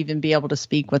will I even be able to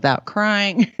speak without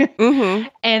crying?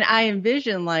 And I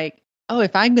envision like,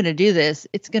 if I'm going to do this,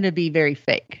 it's going to be very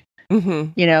fake.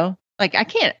 Like I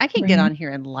can't get on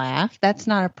here and laugh. That's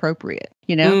not appropriate,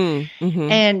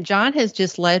 And John has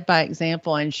just led by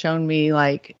example and shown me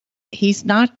like, he's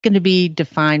not going to be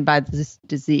defined by this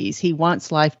disease. He wants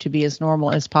life to be as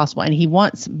normal as possible. And he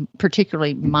wants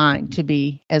particularly mine to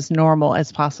be as normal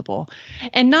as possible.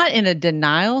 And not in a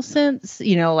denial sense,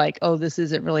 like, oh, this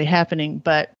isn't really happening,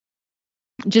 but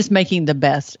just making the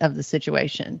best of the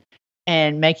situation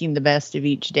and making the best of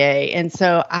each day. And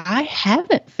so I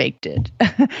haven't faked it.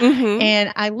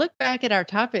 And I look back at our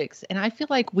topics and I feel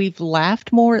like we've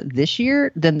laughed more this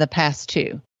year than the past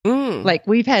two. Like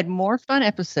we've had more fun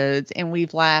episodes and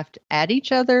we've laughed at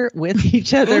each other, with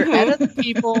each other, at other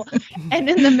people, and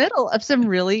in the middle of some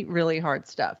really, really hard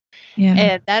stuff. Yeah.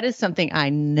 And that is something I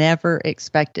never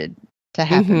expected to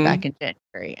happen back in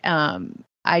January.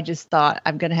 I just thought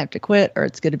I'm going to have to quit or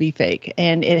it's going to be fake.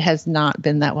 And it has not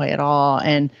been that way at all.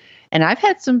 And I've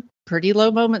had some pretty low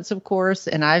moments, of course,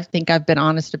 and I think I've been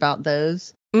honest about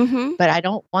those, but I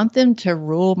don't want them to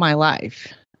rule my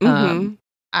life.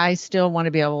 I still want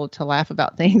to be able to laugh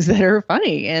about things that are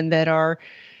funny and that are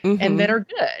and that are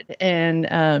good.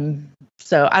 And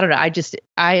so I don't know.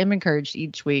 I am encouraged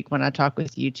each week when I talk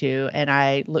with you two, and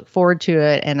I look forward to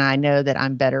it, and I know that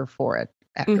I'm better for it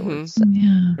afterwards. So,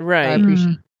 right. I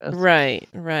appreciate it.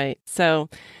 Right. So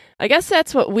I guess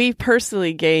that's what we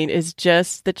personally gain, is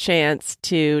just the chance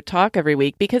to talk every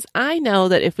week, because I know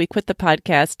that if we quit the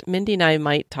podcast, Mindy and I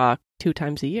might talk 2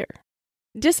 times a year.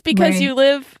 Just because you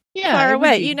live far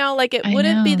away, it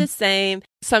wouldn't be the same.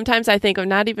 Sometimes I think I'm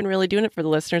not even really doing it for the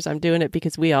listeners. I'm doing it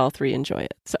because we all 3 enjoy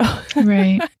it. So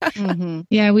right.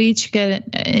 Yeah, we each get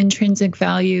an intrinsic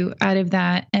value out of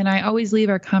that. And I always leave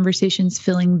our conversations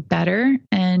feeling better.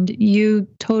 And you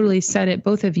totally said it,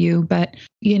 both of you. But,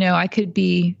 I could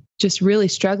be just really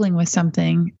struggling with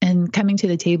something and coming to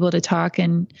the table to talk,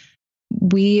 and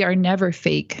we are never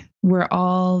fake. We're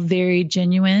all very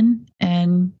genuine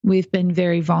and we've been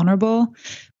very vulnerable,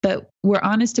 but we're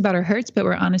honest about our hurts, but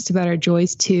we're honest about our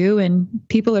joys too. And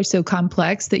people are so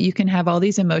complex that you can have all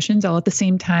these emotions all at the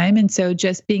same time. And so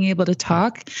just being able to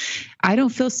talk, I don't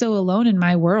feel so alone in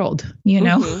my world,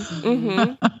 Yeah.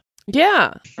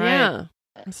 Right. Yeah.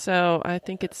 So I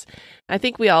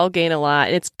think we all gain a lot.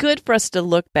 It's good for us to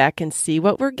look back and see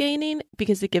what we're gaining,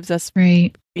 because it gives us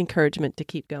encouragement to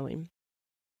keep going.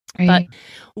 Right. But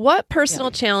what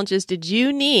personal challenges did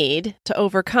you need to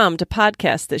overcome to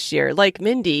podcast this year? Like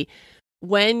Mindy,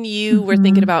 when you were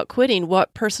thinking about quitting,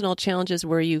 what personal challenges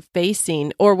were you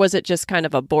facing? Or was it just kind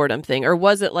of a boredom thing? Or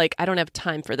was it like, I don't have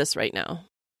time for this right now?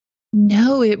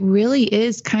 No, it really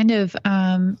is kind of,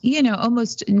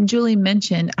 almost Julie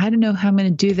mentioned, I don't know how I'm going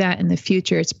to do that in the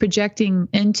future. It's projecting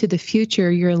into the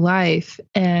future, your life.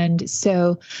 And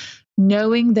so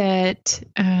knowing that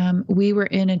we were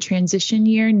in a transition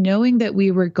year, knowing that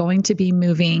we were going to be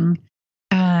moving,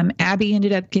 Abby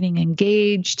ended up getting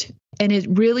engaged. And it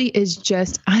really is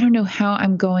just, I don't know how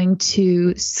I'm going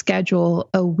to schedule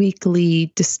a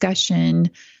weekly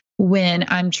discussion when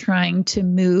I'm trying to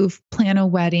move, plan a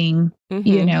wedding,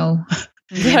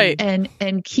 right.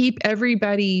 and keep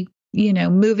everybody,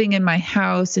 moving in my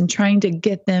house and trying to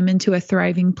get them into a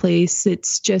thriving place.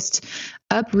 It's just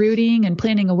uprooting and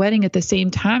planning a wedding at the same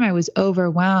time. I was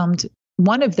overwhelmed.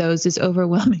 One of those is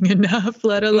overwhelming enough,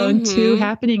 let alone two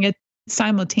happening at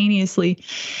simultaneously.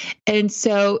 And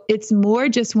so it's more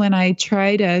just when I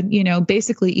try to,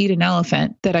 basically eat an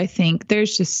elephant that I think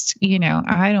there's just,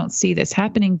 I don't see this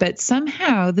happening, but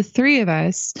somehow the three of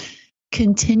us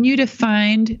continue to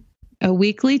find a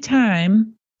weekly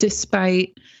time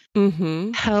despite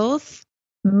health,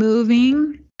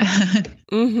 moving,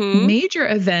 major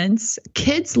events,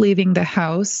 kids leaving the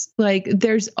house. Like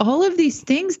there's all of these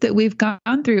things that we've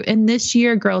gone through. And this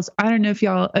year, girls, I don't know if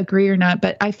y'all agree or not,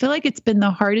 but I feel like it's been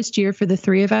the hardest year for the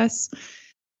three of us.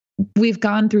 We've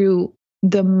gone through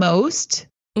the most,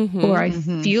 or I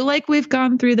feel like we've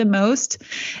gone through the most,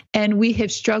 and we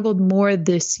have struggled more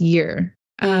this year.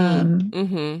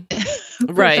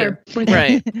 Right. With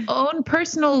our own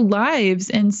personal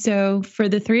lives. And so for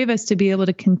the three of us to be able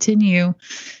to continue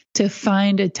to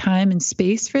find a time and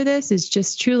space for this is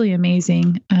just truly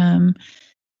amazing. And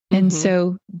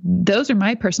so those are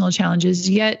my personal challenges.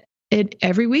 Yet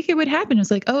every week it would happen.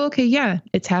 It's like, oh, okay, yeah,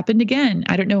 it's happened again.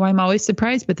 I don't know why I'm always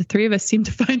surprised, but the three of us seem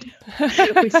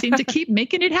to we seem to keep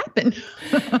making it happen.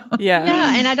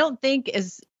 Yeah. And I don't think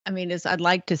as I'd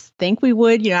like to think we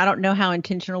would, I don't know how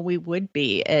intentional we would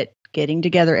be at getting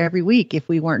together every week if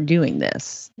we weren't doing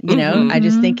this. I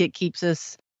just think it keeps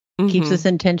us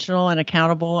intentional and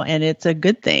accountable, and it's a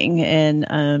good thing.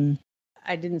 And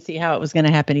I didn't see how it was going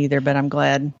to happen either, but I'm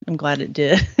glad it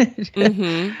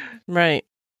did. Right.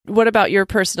 What about your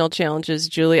personal challenges,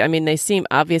 Julie? I mean, they seem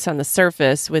obvious on the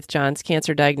surface with John's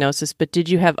cancer diagnosis, but did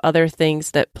you have other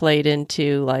things that played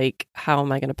into like, how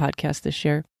am I going to podcast this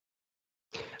year?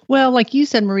 Well, like you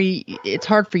said, Marie, it's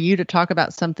hard for you to talk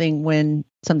about something when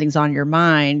something's on your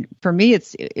mind. For me,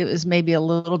 it was maybe a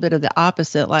little bit of the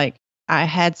opposite. Like I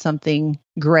had something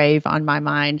grave on my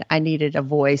mind. I needed a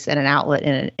voice and an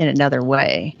outlet in another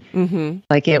way.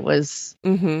 Like it was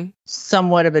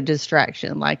somewhat of a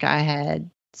distraction. Like I had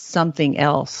something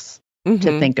else to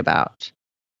think about.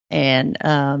 And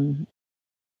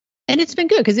it's been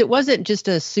good because it wasn't just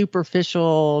a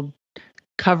superficial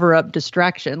cover up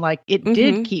distraction. Like it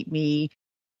did keep me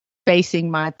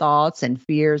facing my thoughts and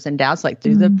fears and doubts, like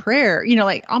through the prayer,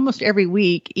 like almost every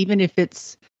week, even if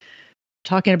it's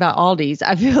talking about Aldi's,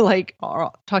 I feel like,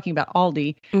 or talking about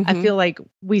Aldi, I feel like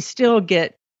we still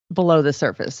get below the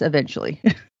surface eventually,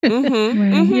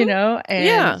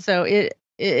 and so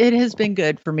it has been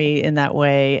good for me in that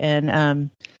way. And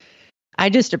I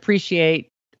just appreciate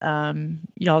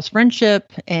y'all's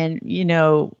friendship, and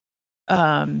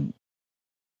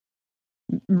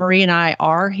Marie and I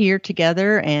are here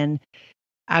together, and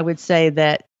I would say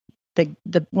that the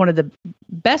one of the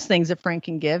best things a friend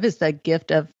can give is the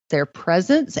gift of their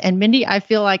presence. And Mindy, I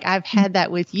feel like I've had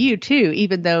that with you too,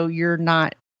 even though you're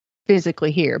not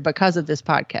physically here because of this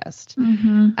podcast.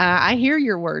 I hear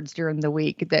your words during the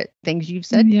week, that things you've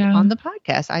said on the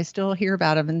podcast, I still hear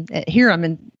about them and hear them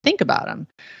and think about them.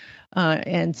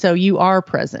 And so you are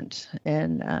present.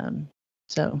 And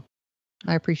so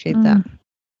I appreciate that.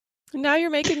 Now you're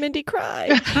making Mindy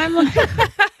cry.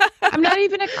 I'm not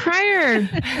even a crier.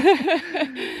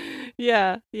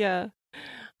 Yeah.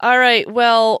 All right.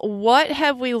 Well, what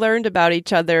have we learned about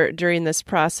each other during this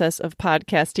process of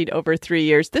podcasting over 3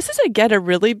 years? This is, again, a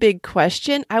really big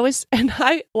question. Lots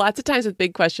of times with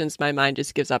big questions, my mind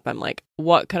just gives up. I'm like,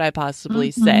 what could I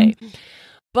possibly say?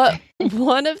 But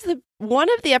one of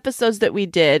the episodes that we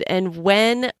did, and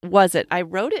when was it? I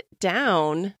wrote it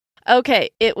down. Okay,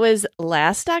 it was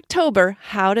last October,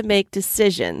 How to Make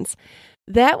Decisions.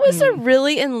 That was a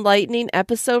really enlightening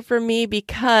episode for me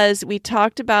because we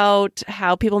talked about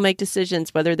how people make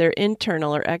decisions, whether they're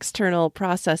internal or external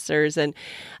processors, and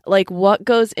like what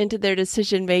goes into their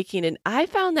decision making. And I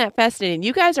found that fascinating.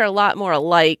 You guys are a lot more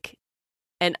alike,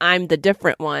 and I'm the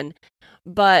different one.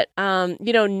 But,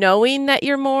 knowing that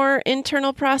you're more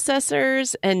internal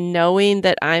processors and knowing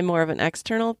that I'm more of an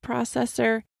external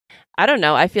processor, I don't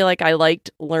know. I feel like I liked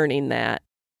learning that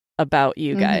about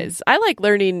you guys. I like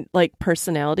learning like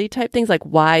personality type things, like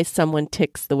why someone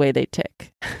ticks the way they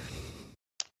tick.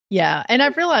 Yeah. And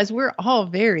I've realized we're all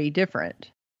very different.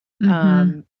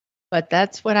 Mhm. But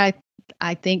that's what I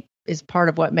think is part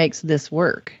of what makes this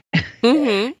work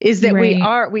Mm-hmm. is that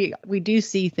Right. we do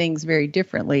see things very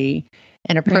differently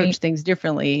and approach Right. things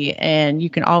differently. And you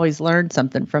can always learn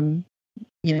something from,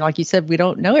 like you said, we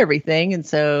don't know everything. And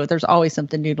so there's always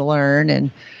something new to learn.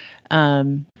 And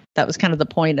that was kind of the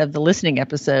point of the listening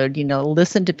episode,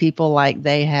 listen to people like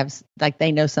they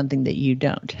know something that you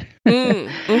don't.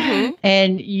 Mm-hmm.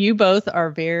 And you both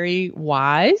are very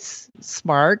wise,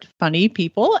 smart, funny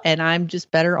people, and I'm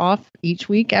just better off each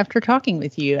week after talking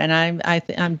with you. And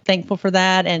I'm thankful for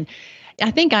that. And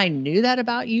I think I knew that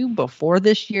about you before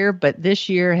this year, but this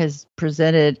year has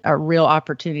presented a real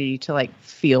opportunity to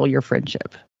feel your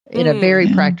friendship in a very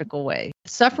Yeah. practical way.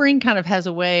 Suffering kind of has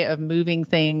a way of moving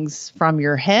things from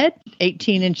your head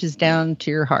 18 inches down to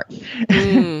your heart.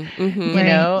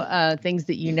 Mm-hmm. Things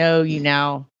that you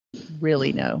now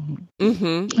really know.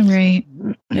 Mm-hmm. Right.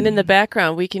 And in the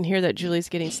background, we can hear that Julie's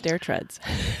getting stair treads.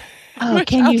 Oh,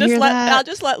 can you hear that? I'll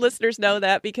just let listeners know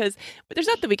that because there's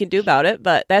nothing we can do about it,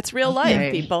 but that's real life,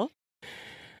 Okay. people.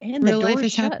 And Real the life door's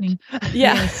is shut. happening.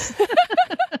 Yeah. Yes.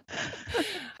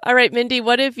 All right, Mindy,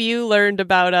 what have you learned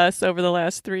about us over the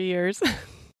last 3 years?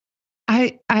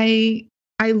 I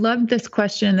love this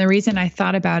question. The reason I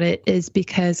thought about it is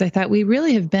because I thought we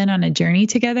really have been on a journey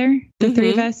together, the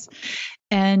three of us.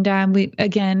 And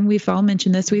we've all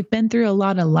mentioned this. We've been through a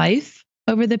lot of life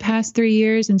over the past 3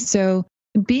 years. And so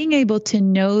being able to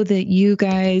know that you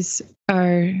guys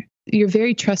you're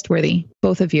very trustworthy,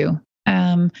 both of you.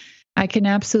 I can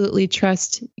absolutely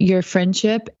trust your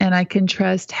friendship, and I can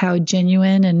trust how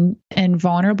genuine and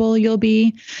vulnerable you'll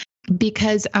be,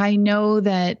 because I know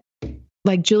that,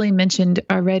 like Julie mentioned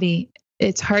already,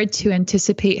 it's hard to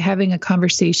anticipate having a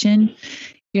conversation.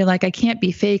 You're like, I can't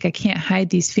be fake. I can't hide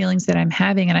these feelings that I'm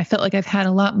having. And I felt like I've had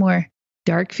a lot more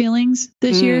dark feelings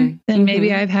this year than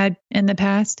maybe I've had in the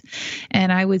past.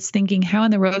 And I was thinking, how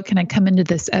in the world can I come into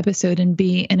this episode and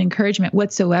be an encouragement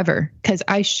whatsoever? Because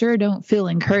I sure don't feel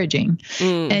encouraging.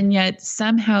 And yet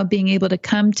somehow being able to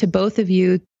come to both of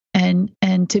you and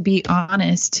to be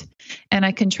honest, and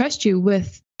I can trust you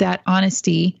with that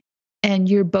honesty. And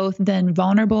you're both then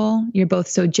vulnerable. You're both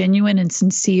so genuine and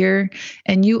sincere,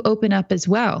 and you open up as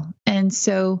well. And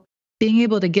so being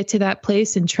able to get to that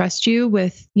place and trust you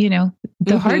with,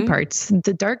 the hard parts,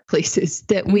 the dark places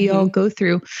that we all go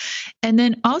through. And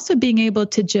then also being able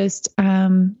to just,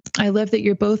 I love that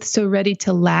you're both so ready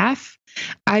to laugh.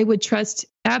 I would trust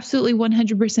absolutely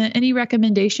 100% any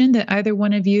recommendation that either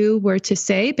one of you were to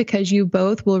say, because you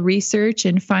both will research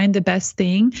and find the best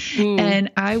thing.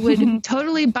 And I would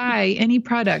totally buy any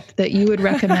product that you would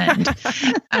recommend.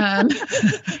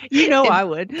 I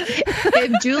would.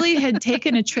 If Julie had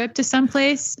taken a trip to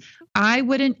someplace, I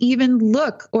wouldn't even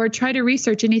look or try to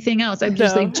research anything else. I'm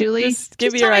just like, Julie, just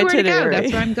give me tell your me where to go. itinerary.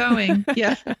 That's where I'm going.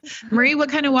 Yeah. Marie, what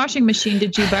kind of washing machine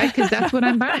did you buy? Because that's what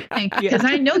I'm buying. Because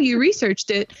I know you researched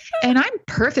it, and I'm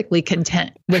perfectly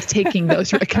content with taking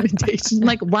those recommendations.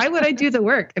 Like, why would I do the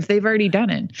work if they've already done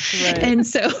it? Right. And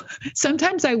so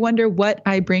sometimes I wonder what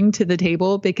I bring to the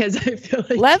table, because I feel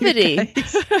like levity.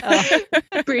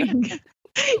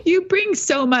 You bring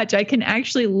so much. I can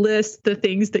actually list the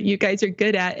things that you guys are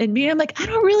good at. And me, I'm like, I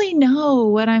don't really know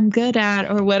what I'm good at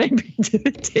or what I bring to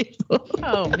the table.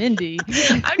 Oh, Mindy.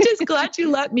 I'm just glad you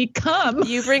let me come.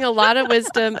 You bring a lot of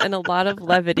wisdom and a lot of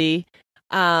levity.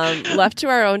 Left to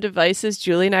our own devices,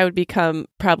 Julie and I would become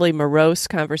probably morose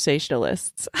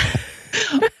conversationalists.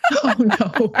 Oh,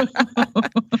 no.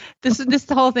 This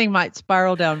whole thing might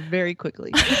spiral down very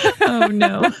quickly. Oh,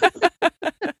 no.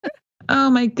 Oh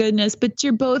my goodness. But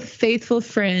you're both faithful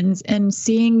friends, and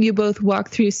seeing you both walk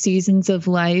through seasons of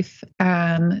life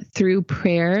through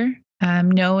prayer,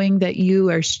 knowing that you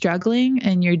are struggling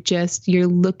and you're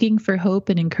looking for hope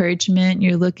and encouragement.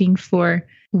 You're looking for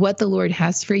what the Lord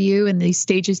has for you in these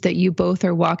stages that you both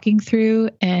are walking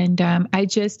through. And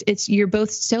you're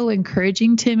both so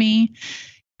encouraging to me.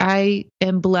 I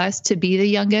am blessed to be the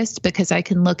youngest because I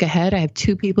can look ahead. I have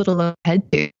two people to look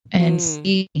ahead to and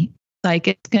see, like,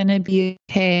 it's going to be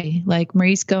okay. Like,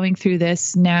 Marie's going through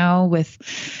this now with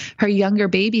her younger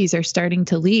babies are starting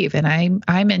to leave. And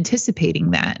I'm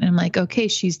anticipating that. And I'm like, okay,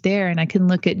 she's there. And I can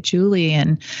look at Julie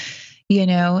and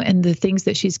the things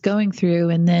that she's going through.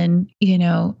 And then,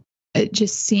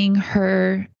 just seeing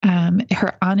her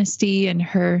honesty and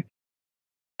her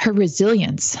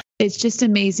resilience. It's just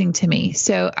amazing to me.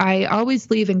 So I always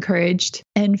leave encouraged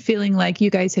and feeling like you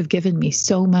guys have given me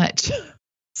so much.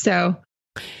 So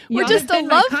we're just a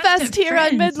love fest here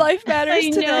on Midlife Matters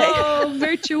today. I know,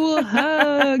 virtual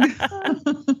hug.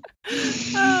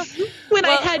 When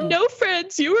I had no friends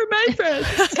friends. You were my friends.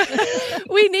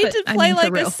 We need But, to I play mean, for like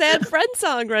a real. sad friend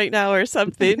song right now or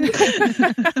something.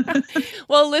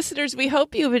 Well, listeners, we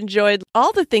hope you've enjoyed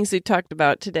all the things we talked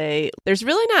about today. There's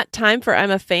really not time for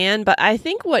I'm a fan, but I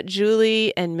think what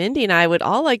Julie and Mindy and I would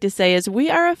all like to say is we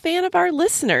are a fan of our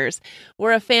listeners.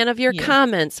 We're a fan of your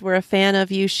comments. We're a fan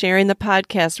of you sharing the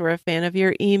podcast. We're a fan of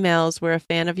your emails. We're a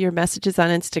fan of your messages on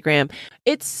Instagram.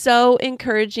 It's so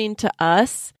encouraging to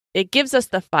us. It gives us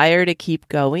the fire to keep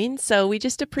going. So we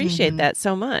just appreciate that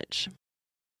so much.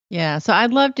 Yeah. So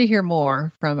I'd love to hear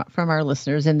more from our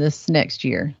listeners in this next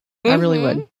year. I really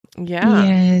would. Yeah.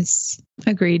 Yes,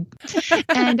 agreed.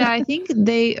 And I think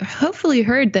they hopefully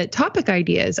heard that topic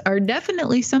ideas are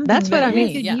definitely something That's what that I we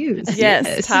mean. could Yeah. use.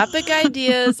 Yes, topic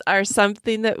ideas are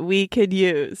something that we could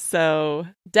use. So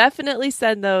definitely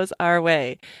send those our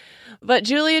way. But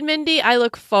Julie and Mindy, I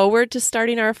look forward to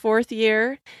starting our 4th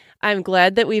year. I'm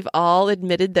glad that we've all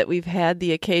admitted that we've had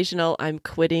the occasional I'm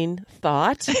quitting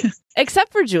thought,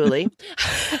 except for Julie.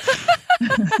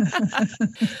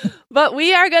 But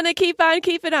we are going to keep on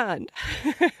keeping on.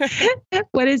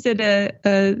 What is it?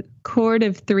 A cord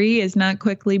of 3 is not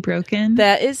quickly broken.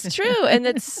 That is true. And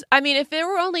it's, I mean, if there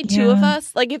were only 2 of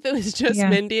us, like if it was just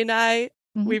Mindy and I,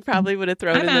 we probably would have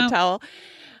thrown I'm in the out. towel.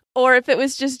 Or if it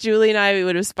was just Julie and I, we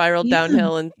would have spiraled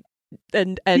downhill and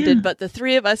ended. But the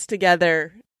 3 of us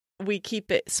together, we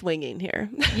keep it swinging here.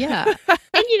 Yeah.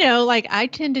 And like I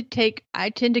tend to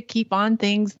keep on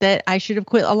things that I should have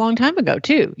quit a long time ago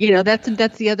too. That's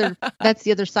the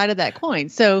other side of that coin.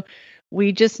 So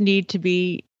we just need to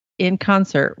be in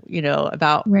concert,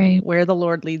 about where the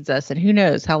Lord leads us, and who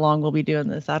knows how long we'll be doing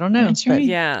this. I don't know. That's right.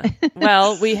 Yeah.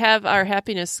 Well, we have our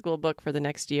happiness school book for the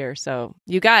next year. So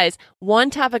you guys, 1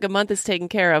 topic a month is taken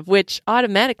care of, which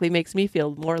automatically makes me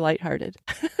feel more lighthearted.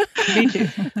 Me too.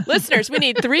 Listeners, we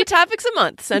need 3 topics a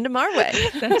month. Send them our way.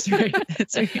 That's right.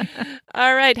 That's right.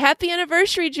 All right. Happy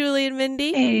anniversary, Julie and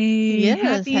Mindy. Hey, Yes,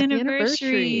 happy happy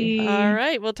anniversary. All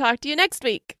right. We'll talk to you next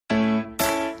week. All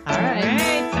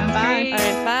right. Sounds Bye. great. All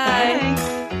right. Bye.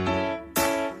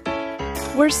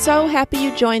 We're so happy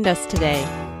you joined us today.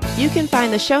 You can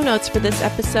find the show notes for this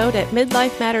episode at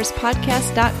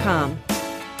midlifematterspodcast.com.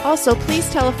 Also, please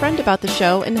tell a friend about the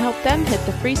show and help them hit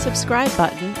the free subscribe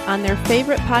button on their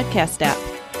favorite podcast app.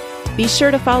 Be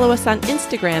sure to follow us on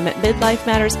Instagram at Midlife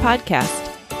Matters Podcast.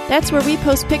 That's where we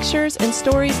post pictures and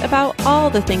stories about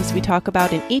all the things we talk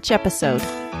about in each episode.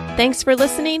 Thanks for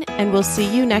listening, and we'll see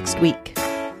you next week.